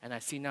 And I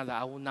see now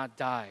that I will not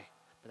die,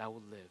 but I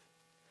will live.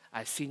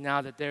 I see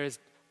now that there is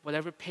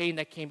whatever pain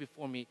that came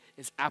before me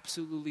is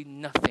absolutely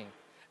nothing.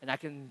 And I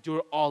can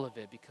endure all of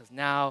it because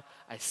now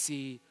I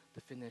see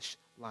the finish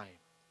line.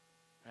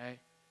 Right?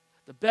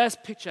 The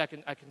best picture I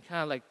can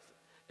kind of like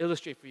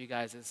illustrate for you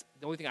guys is,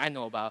 the only thing I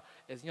know about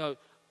is,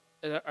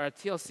 at our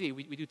TLC,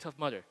 we do Tough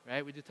Mudder,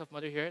 right? We do Tough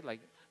Mudder here,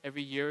 like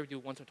every year, we do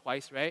once or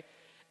twice, right?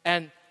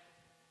 And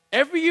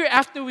every year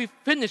after we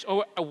finish,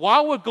 or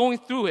while we're going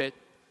through it,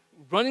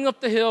 running up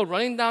the hill,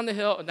 running down the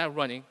hill, not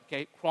running,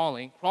 okay,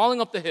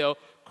 crawling up the hill,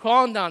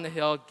 crawling down the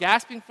hill,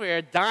 gasping for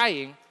air,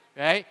 dying,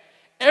 right?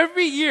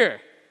 Every year,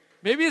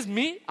 maybe it's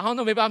me, I don't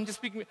know, maybe I'm just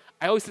speaking,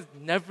 I always say,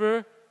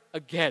 never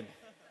again.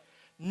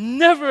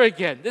 Never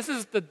again. This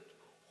is the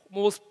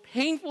most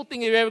painful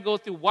thing you ever go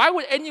through. Why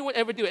would anyone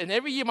ever do it? And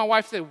every year my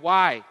wife said,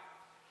 why?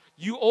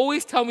 You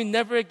always tell me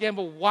never again,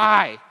 but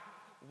why?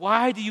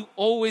 Why do you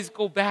always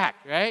go back,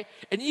 right?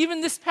 And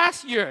even this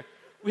past year,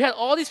 we had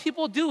all these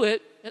people do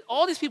it,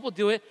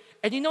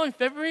 and in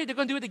February, they're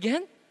going to do it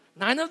again?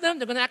 9 of them,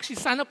 they're going to actually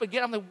sign up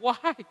again. I'm like,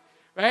 why?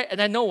 Right? And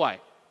I know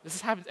why.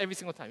 This happens every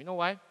single time. You know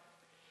why?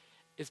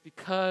 It's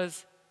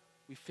because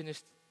we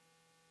finished.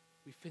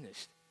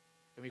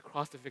 And we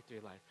crossed the victory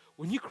line.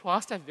 When you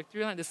cross that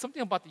victory line, there's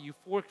something about the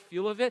euphoric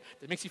feel of it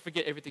that makes you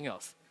forget everything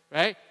else,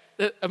 right?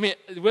 I mean,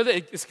 whether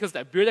it's because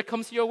that beer that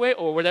comes your way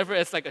or whatever,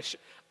 it's like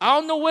I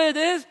don't know what it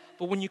is,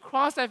 but when you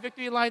cross that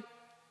victory line,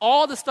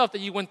 all the stuff that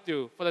you went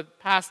through for the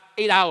past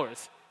 8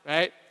 hours,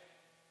 right,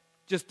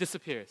 just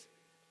disappears.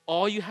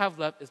 All you have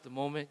left is the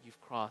moment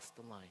you've crossed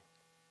the line,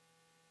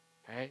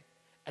 right?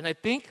 And I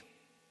think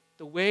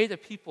the way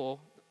that people,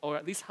 or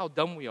at least how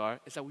dumb we are,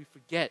 is that we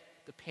forget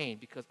the pain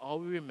because all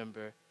we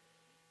remember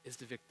is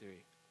the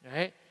victory,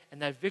 right?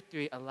 And that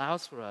victory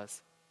allows for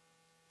us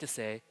to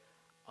say,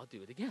 I'll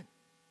do it again.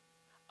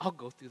 I'll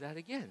go through that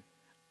again.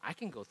 I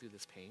can go through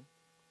this pain.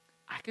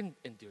 I can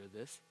endure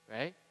this,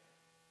 right?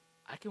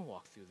 I can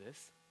walk through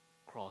this,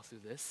 crawl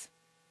through this,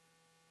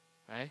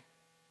 right?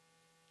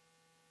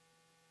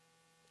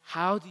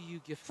 How do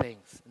you give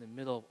thanks in the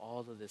middle of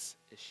all of this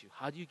issue?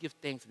 How do you give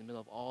thanks in the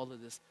middle of all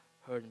of this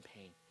hurt and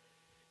pain?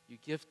 You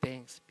give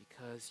thanks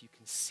because you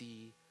can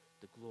see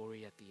the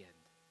glory at the end.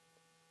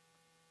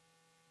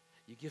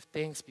 You give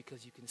thanks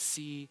because you can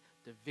see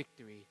the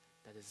victory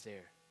that is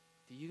there.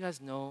 do you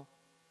guys know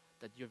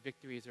that your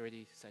victory is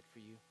already set for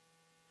you?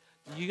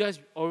 Do you guys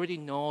already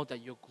know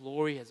that your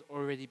glory has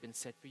already been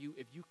set for you?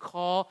 If you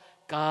call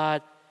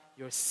God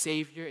your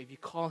Savior, if you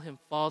call Him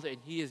Father and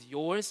He is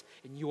yours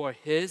and you are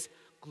His,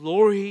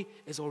 glory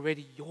is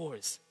already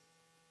yours.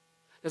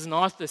 There's an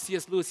author,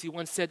 C.S. Lewis, he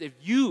once said, if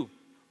you,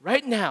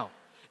 right now,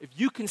 if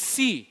you can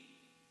see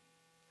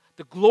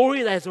the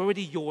glory that is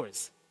already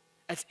yours,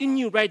 that's in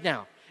you right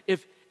now,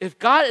 if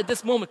God at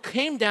this moment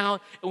came down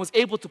and was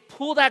able to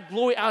pull that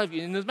glory out of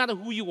you, and no matter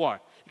who you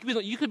are,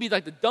 you could be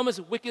like the dumbest,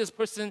 wickedest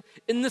person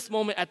in this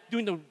moment at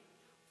doing the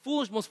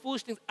most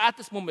foolish things at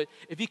this moment.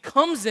 If He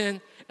comes in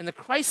and the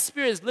Christ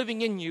Spirit is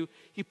living in you,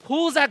 He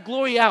pulls that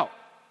glory out.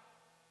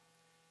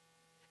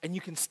 And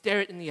you can stare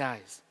it in the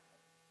eyes.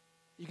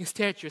 You can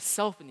stare at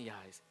yourself in the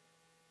eyes.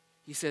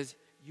 He says,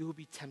 you will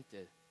be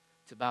tempted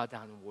to bow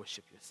down and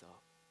worship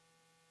yourself.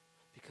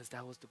 Because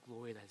that was the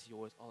glory that's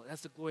yours.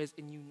 That's the glory that's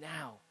in you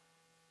now.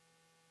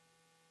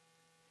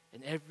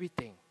 And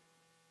everything,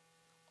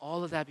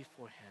 all of that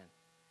beforehand,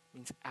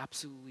 means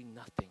absolutely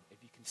nothing if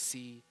you can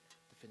see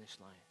the finish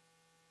line.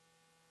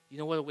 You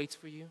know what awaits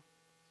for you?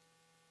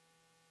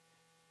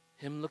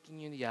 Him looking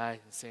you in the eyes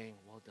and saying,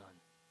 well done,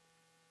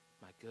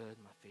 my good,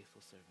 my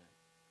faithful servant.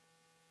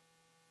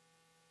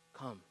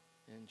 Come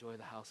and enjoy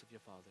the house of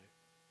your Father.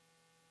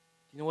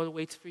 You know what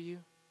awaits for you?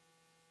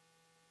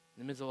 In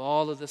the midst of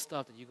all of this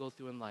stuff that you go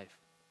through in life,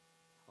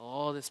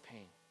 all this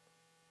pain,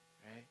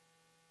 right?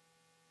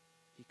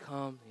 He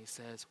comes and He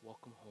says,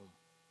 welcome home.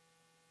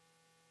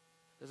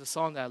 There's a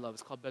song that I love.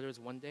 It's called Better Is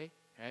One Day,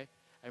 right?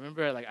 I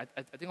remember, I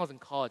think I was in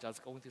college. I was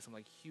going through some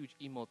huge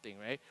emo thing,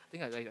 right? I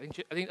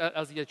think that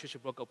was the year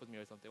Trisha broke up with me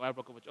or something. When I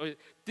broke up with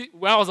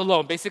when I was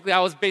alone. Basically,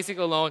 I was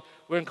basically alone.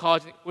 We're in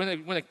college.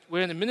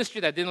 We're in a ministry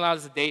that didn't allow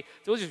us to date.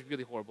 So it was just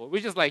really horrible. We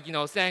were just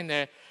standing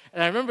there.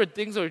 And I remember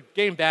things were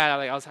getting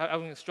bad. I was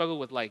having a struggle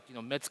with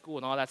med school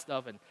and all that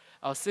stuff. And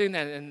I was sitting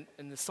there,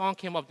 and the song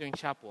came up during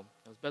chapel.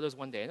 It was Better Is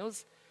One Day, and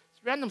it's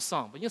a random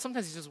song. But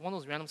sometimes it's just one of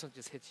those random songs that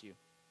just hits you.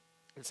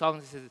 The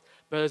song says,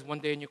 better is one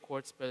day in your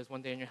courts, better is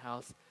one day in your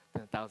house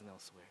than 1,000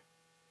 elsewhere.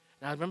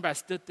 And I remember I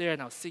stood there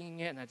and I was singing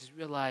it, and I just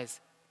realized,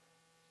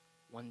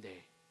 one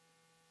day,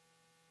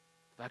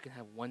 if I can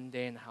have one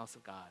day in the house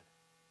of God,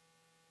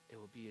 it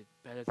will be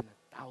better than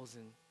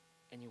 1,000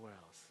 anywhere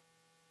else.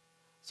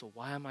 So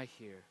why am I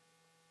here,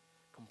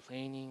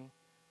 complaining,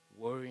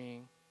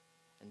 worrying,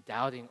 and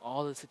doubting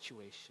all the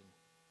situation,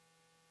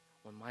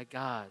 when my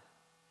God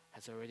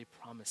has already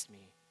promised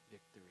me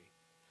victory?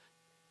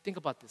 Think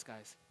about this,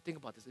 guys. Think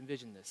about this.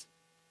 Envision this.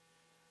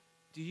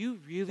 Do you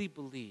really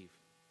believe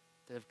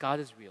that if God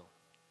is real,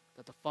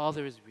 that the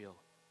Father is real,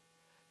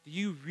 do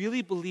you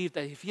really believe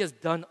that if He has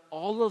done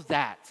all of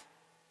that,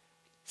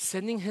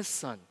 sending His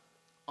Son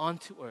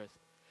onto earth,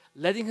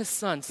 letting His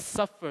Son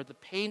suffer the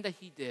pain that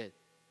He did,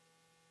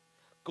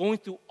 going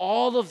through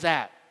all of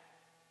that,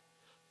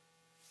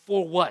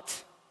 for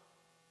what?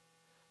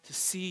 To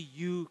see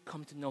you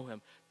come to know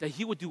Him. That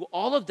He would do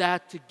all of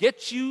that to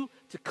get you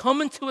to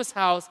come into His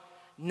house,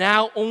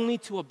 now only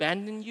to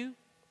abandon you,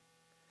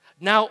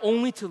 now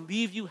only to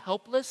leave you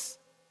helpless,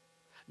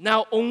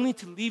 now only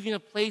to leave you in a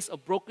place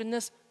of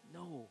brokenness?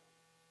 No.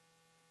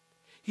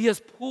 He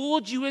has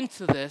pulled you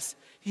into this.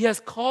 He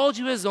has called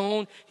you His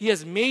own. He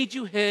has made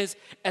you His.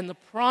 And the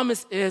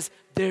promise is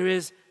there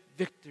is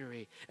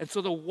victory. And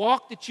so the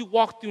walk that you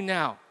walk through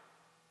now,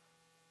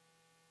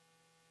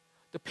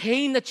 the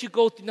pain that you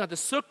go through now, the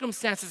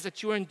circumstances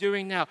that you are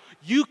enduring now,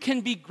 you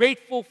can be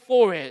grateful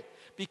for it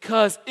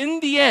because in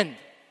the end,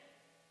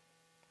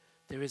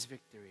 there is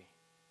victory.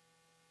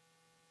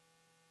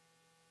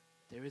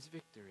 There is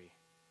victory.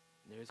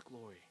 And there is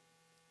glory.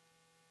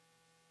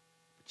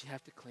 But you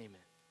have to claim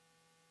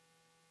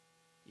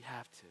it. You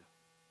have to.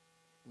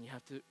 And you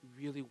have to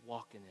really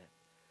walk in it.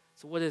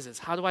 So what is this?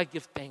 How do I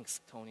give thanks,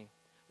 Tony?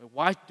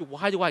 Why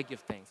do I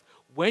give thanks?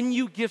 When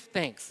you give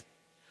thanks,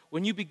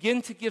 when you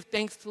begin to give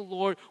thanks to the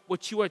Lord,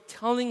 what you are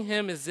telling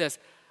Him is this: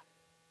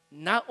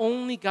 not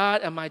only,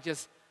 God, am I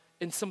just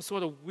in some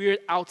sort of weird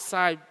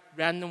outside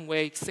random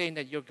way saying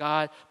that you're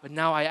God, but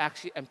now I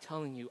actually am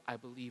telling you I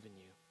believe in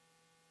you.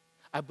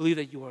 I believe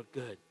that you are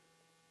good,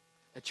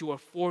 that you are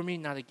for me,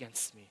 not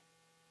against me.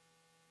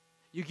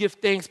 You give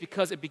thanks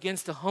because it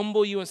begins to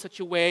humble you in such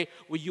a way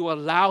where you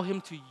allow Him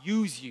to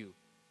use you.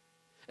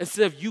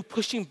 Instead of you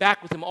pushing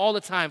back with Him all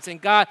the time, saying,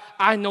 God,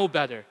 I know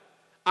better.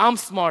 I'm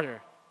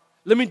smarter.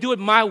 Let me do it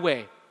my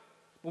way.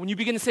 But when you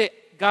begin to say,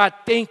 God,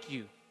 thank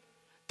you.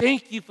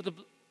 Thank you for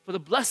the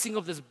blessing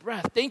of this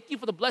breath. Thank you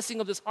for the blessing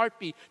of this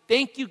heartbeat.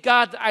 Thank you,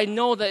 God, that I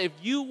know that if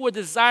you were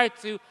desired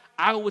to,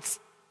 I would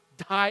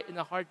die in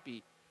a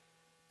heartbeat.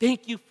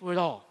 Thank you for it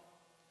all,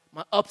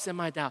 my ups and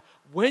my downs.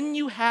 When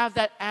you have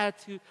that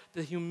attitude,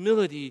 the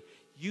humility,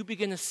 you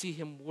begin to see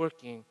Him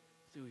working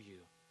through you.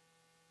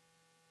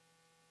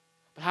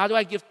 But how do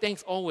I give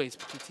thanks always,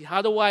 PT?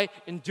 How do I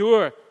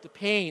endure the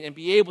pain and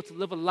be able to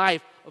live a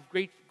life of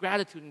great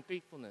gratitude and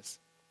gratefulness?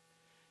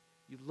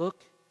 You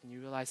look and you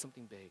realize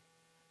something big.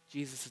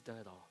 Jesus has done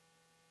it all.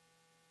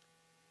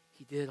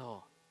 He did it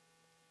all.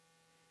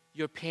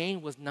 Your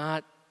pain was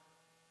not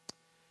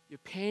your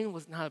pain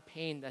was not a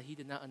pain that he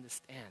did not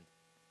understand.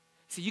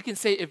 See, you can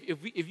say,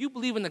 if you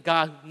believe in a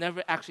God who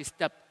never actually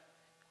stepped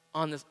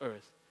on this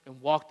earth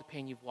and walked the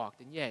pain you've walked,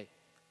 then yay,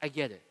 I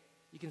get it.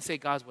 You can say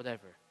God's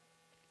whatever.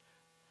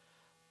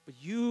 But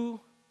you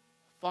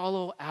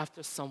follow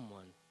after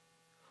someone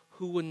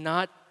who did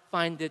not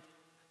find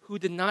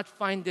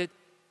it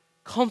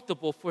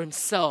comfortable for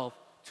himself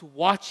to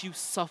watch you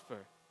suffer,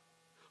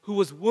 who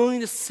was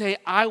willing to say,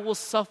 I will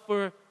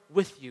suffer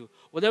with you.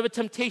 Whatever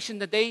temptation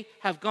that they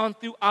have gone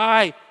through,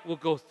 I will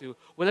go through.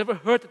 Whatever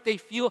hurt that they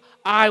feel,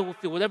 I will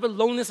feel. Whatever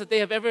loneliness that they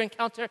have ever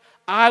encountered,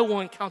 I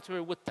will encounter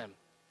it with them.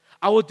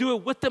 I will do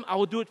it with them. I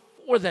will do it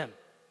for them.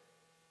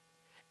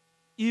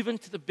 Even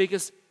to the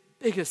biggest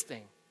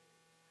thing,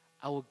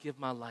 I will give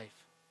my life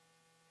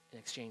in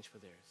exchange for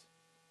theirs.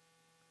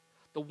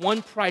 The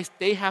one price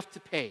they have to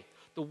pay,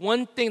 the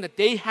one thing that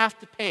they have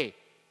to pay,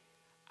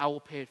 I will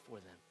pay it for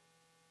them.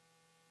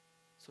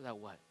 So that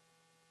what?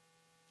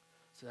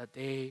 So that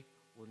they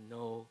will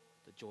know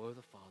the joy of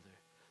the Father,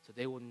 so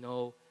they will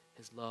know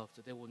His love,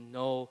 so they will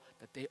know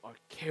that they are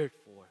cared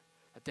for,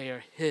 that they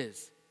are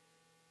His.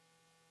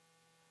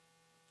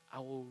 I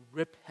will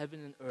rip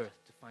heaven and earth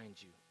to find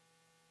you.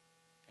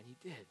 And He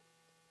did.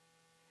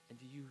 And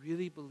do you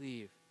really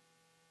believe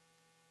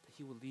that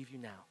He will leave you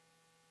now?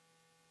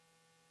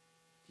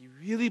 Do you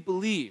really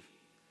believe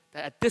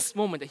that at this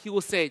moment that He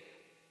will say,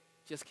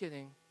 just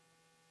kidding,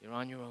 you're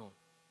on your own?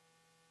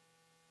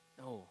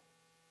 No.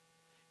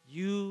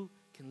 You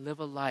can live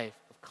a life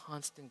of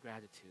constant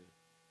gratitude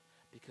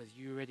because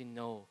you already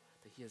know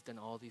that He has done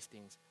all these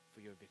things for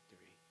your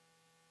victory.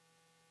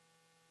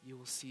 You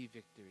will see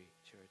victory,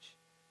 church.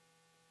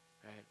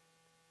 Right?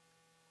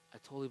 I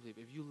totally believe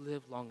if you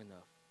live long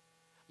enough,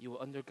 you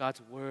are under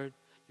God's word,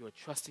 you are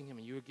trusting Him,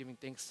 and you are giving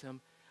thanks to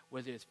Him,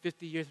 whether it's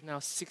 50 years from now,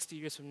 60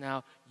 years from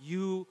now,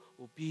 you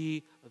will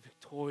be a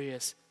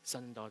victorious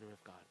son and daughter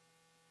of God.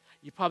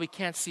 You probably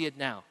can't see it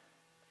now.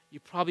 You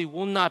probably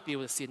will not be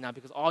able to see it now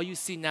because all you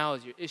see now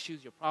is your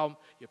issues, your problem,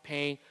 your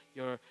pain,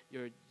 your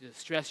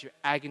stress, your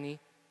agony.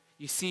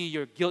 You see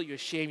your guilt, your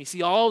shame. You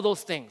see all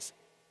those things.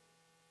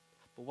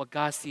 But what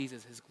God sees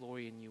is His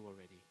glory in you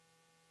already.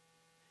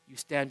 You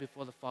stand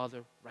before the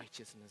Father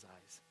righteous in His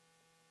eyes.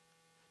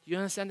 Do you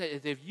understand that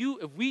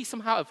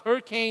if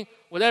hurricane,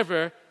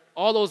 whatever,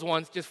 all those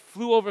ones just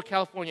flew over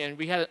California and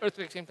we had an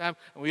earthquake at the same time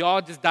and we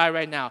all just die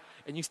right now,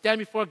 and you stand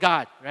before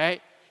God,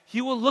 right?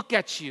 He will look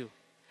at you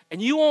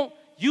and you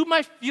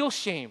might feel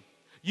shame.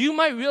 You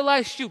might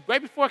realize, shoot,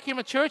 right before I came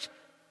to church,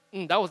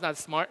 that was not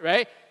smart,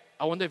 right?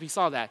 I wonder if He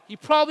saw that. He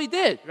probably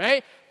did,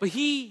 right? But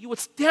you would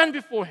stand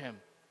before Him.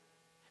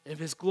 And if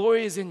His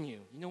glory is in you,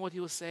 you know what He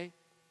will say?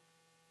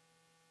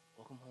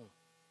 Welcome home.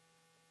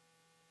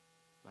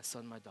 My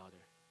son, my daughter.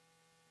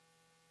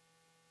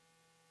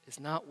 It's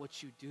not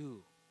what you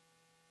do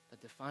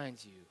that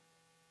defines you.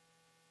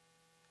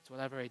 It's what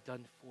I've already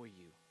done for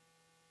you.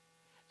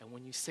 And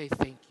when you say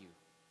thank you,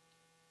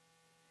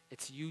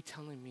 it's you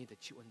telling me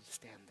that you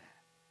understand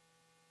that.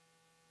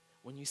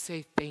 When you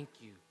say thank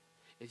you,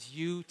 it's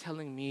you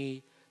telling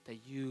me that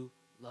you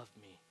love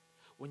me.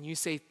 When you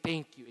say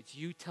thank you, it's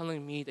you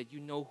telling me that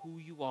you know who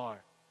you are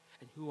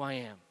and who I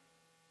am.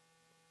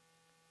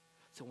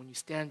 So when you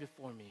stand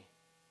before me,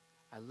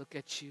 I look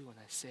at you and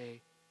I say,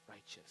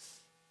 righteous.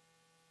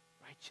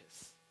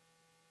 Righteous.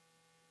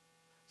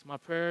 So my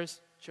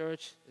prayers,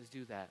 church, is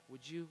do that.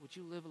 Would you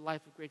live a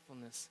life of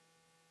gratefulness?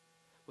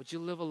 Would you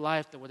live a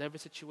life that whatever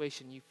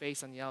situation you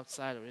face on the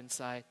outside or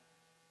inside,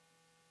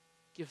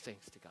 give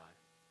thanks to God.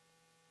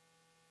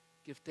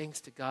 Give thanks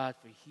to God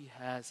for He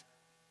has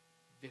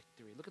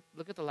victory.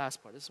 Look at the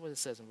last part. This is what it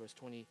says in verse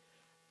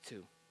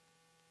 22.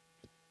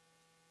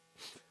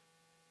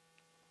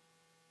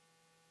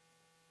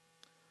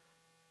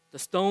 The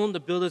stone the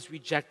builders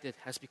rejected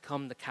has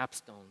become the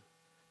capstone.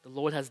 The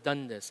Lord has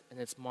done this, and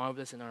it's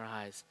marvelous in our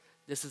eyes.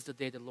 This is the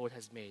day the Lord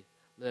has made.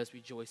 Let us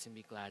rejoice and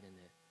be glad in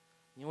it.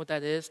 You know what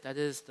that is? That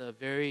is the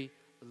very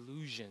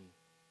allusion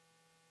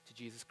to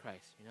Jesus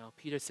Christ.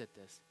 Peter said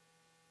this.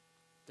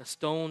 The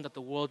stone that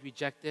the world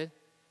rejected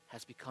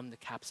has become the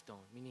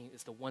capstone, meaning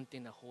it's the one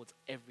thing that holds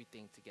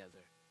everything together.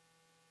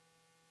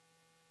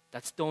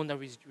 That stone that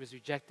was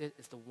rejected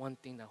is the one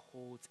thing that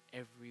holds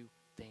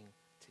everything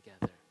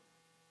together.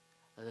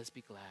 Let us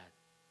be glad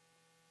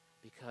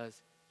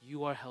because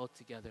you are held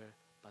together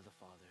by the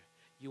Father.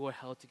 You are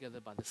held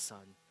together by the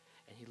Son.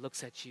 And He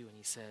looks at you and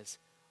He says,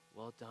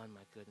 well done,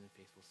 my good and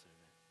faithful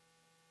servant.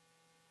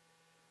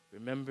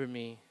 Remember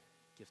me,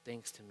 give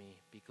thanks to me,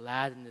 be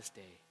glad in this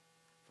day,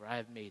 for I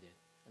have made it,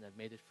 and I've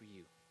made it for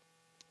you.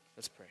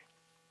 Let's pray.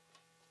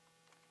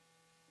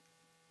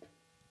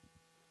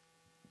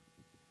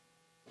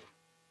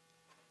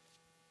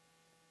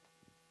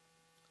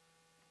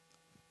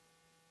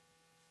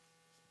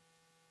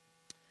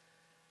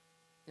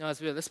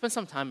 Let's spend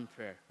some time in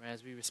prayer, right,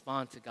 as we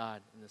respond to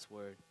God in this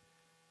word.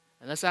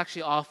 And let's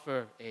actually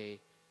offer a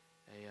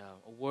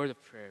word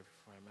of prayer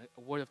for Him,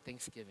 a word of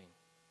thanksgiving,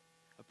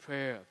 a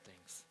prayer of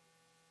thanks.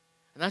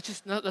 And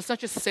let's not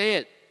just say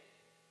it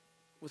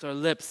with our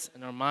lips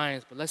and our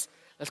minds, but let's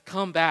let's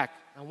come back.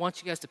 I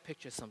want you guys to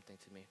picture something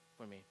for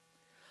me.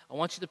 I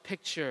want you to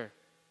picture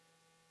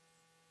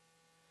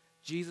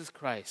Jesus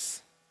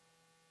Christ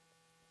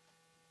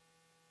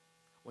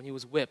when he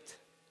was whipped.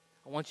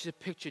 I want you to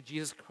picture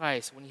Jesus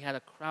Christ when he had a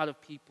crowd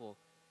of people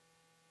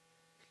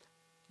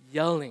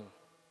yelling,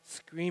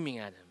 screaming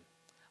at him.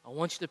 I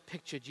want you to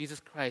picture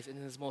Jesus Christ in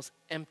his most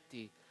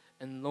empty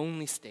and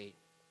lonely state.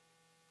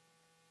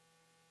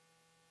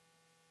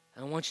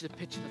 And I want you to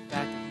picture the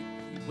fact that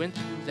he went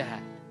through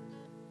that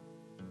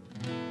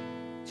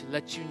to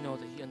let you know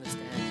that he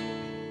understands you.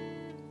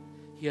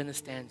 He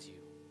understands you.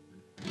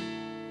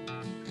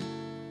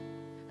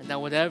 And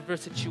that whatever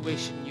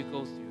situation you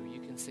go through, you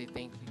can say,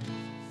 thank you,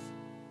 Jesus.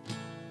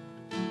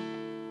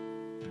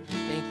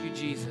 Thank you,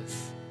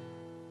 Jesus,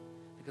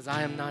 because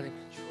I am not in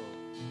control.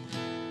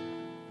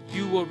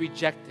 You were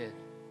rejected,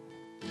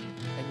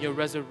 and your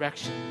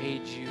resurrection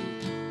made you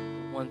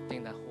the one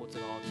thing that holds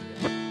it all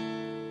together.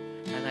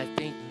 And I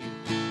thank you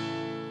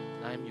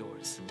that I'm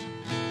yours.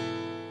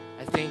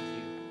 I thank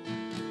you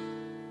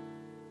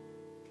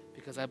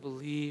because I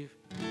believe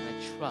and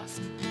I trust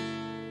in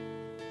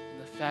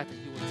the fact that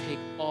you will take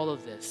all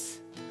of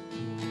this and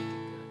you will make it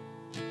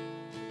good.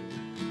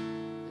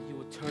 That you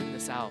will turn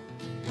this out for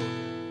good.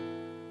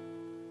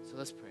 So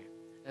let's pray.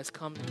 Let's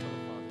come before the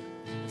Father.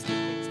 Let's give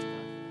thanks to God.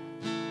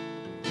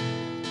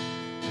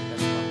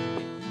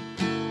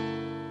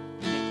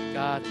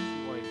 God, that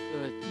you are a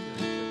good, good,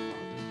 good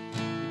Father.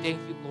 We thank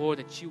you, Lord,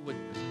 that you would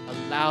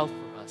allow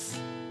for us,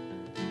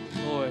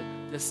 Lord,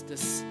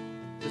 this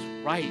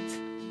right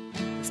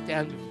to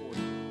stand before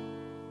you.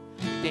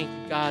 We thank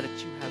you, God, that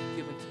you have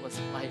given to us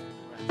life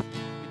and breath.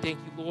 We thank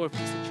you, Lord, for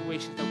the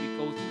situations that we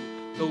go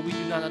through, though we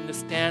do not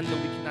understand, though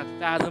we cannot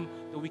fathom,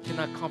 though we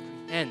cannot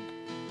comprehend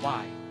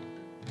why.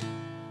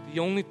 The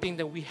only thing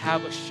that we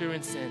have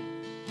assurance in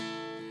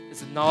is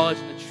the knowledge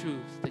and the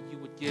truth that you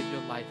would give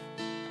your life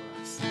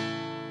for us.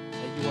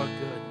 That you are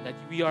good, that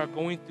we are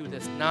going through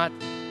this not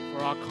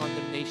for our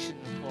condemnation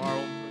and for our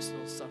own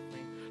personal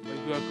suffering, but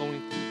we are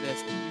going through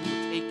this and you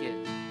will take it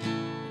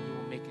and you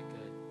will make it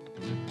good.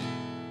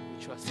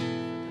 We trust you for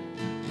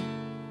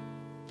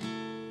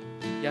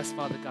that. Yes,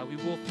 Father God, we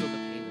will feel the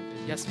pain of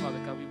it. Yes, Father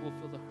God, we will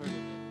feel the hurt of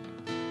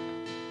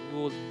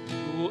it.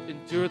 We will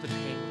endure the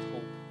pain with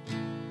hope.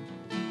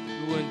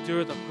 We will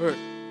endure the hurt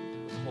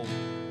with hope.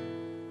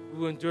 We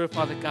will endure,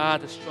 Father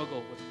God, the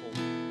struggle with hope.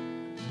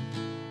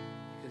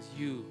 Because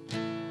you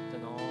have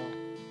done all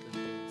good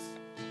things.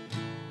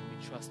 And we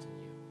trust in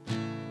you.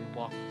 And we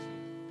walk with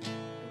you.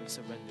 And we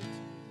surrender to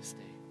you this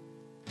day.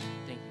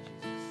 Thank you,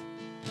 Jesus.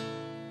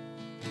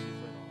 Thank you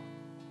for it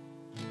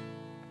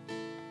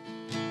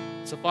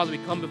all. So, Father, we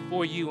come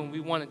before you and we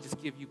want to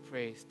just give you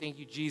praise. Thank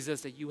you,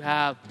 Jesus, that you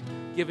have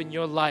given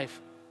your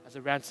life as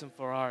a ransom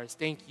for ours.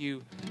 Thank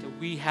you that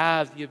we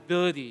have the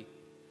ability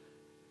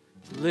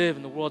to live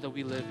in the world that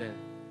we live in.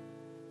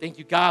 Thank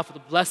you, God, for the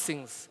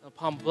blessings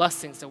upon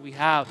blessings that we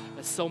have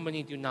that so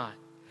many do not.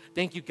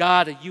 Thank you,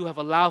 God, that you have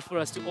allowed for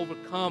us to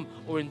overcome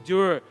or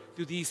endure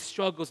through these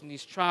struggles and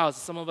these trials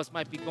that some of us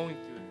might be going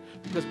through.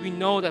 Because we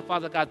know that,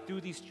 Father God,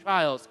 through these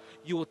trials,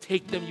 you will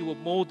take them, you will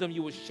mold them,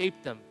 you will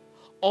shape them,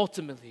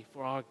 ultimately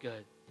for our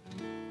good.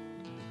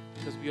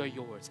 Because we are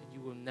yours and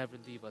you will never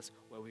leave us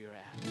where we are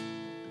at.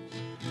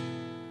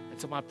 And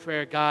so my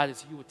prayer, God,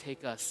 is you would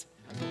take us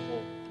as a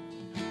whole.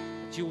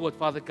 That you would,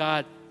 Father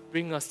God,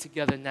 bring us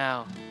together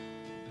now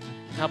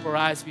and help our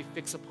eyes be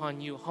fixed upon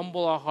you.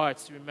 Humble our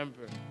hearts to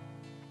remember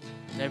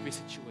in every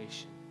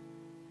situation,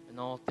 in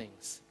all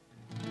things,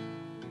 to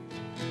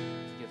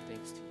give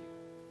thanks to you.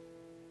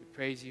 We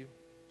praise you.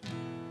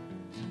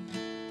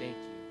 Thank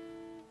you.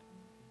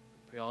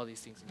 We pray all these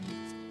things in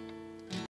Jesus' name.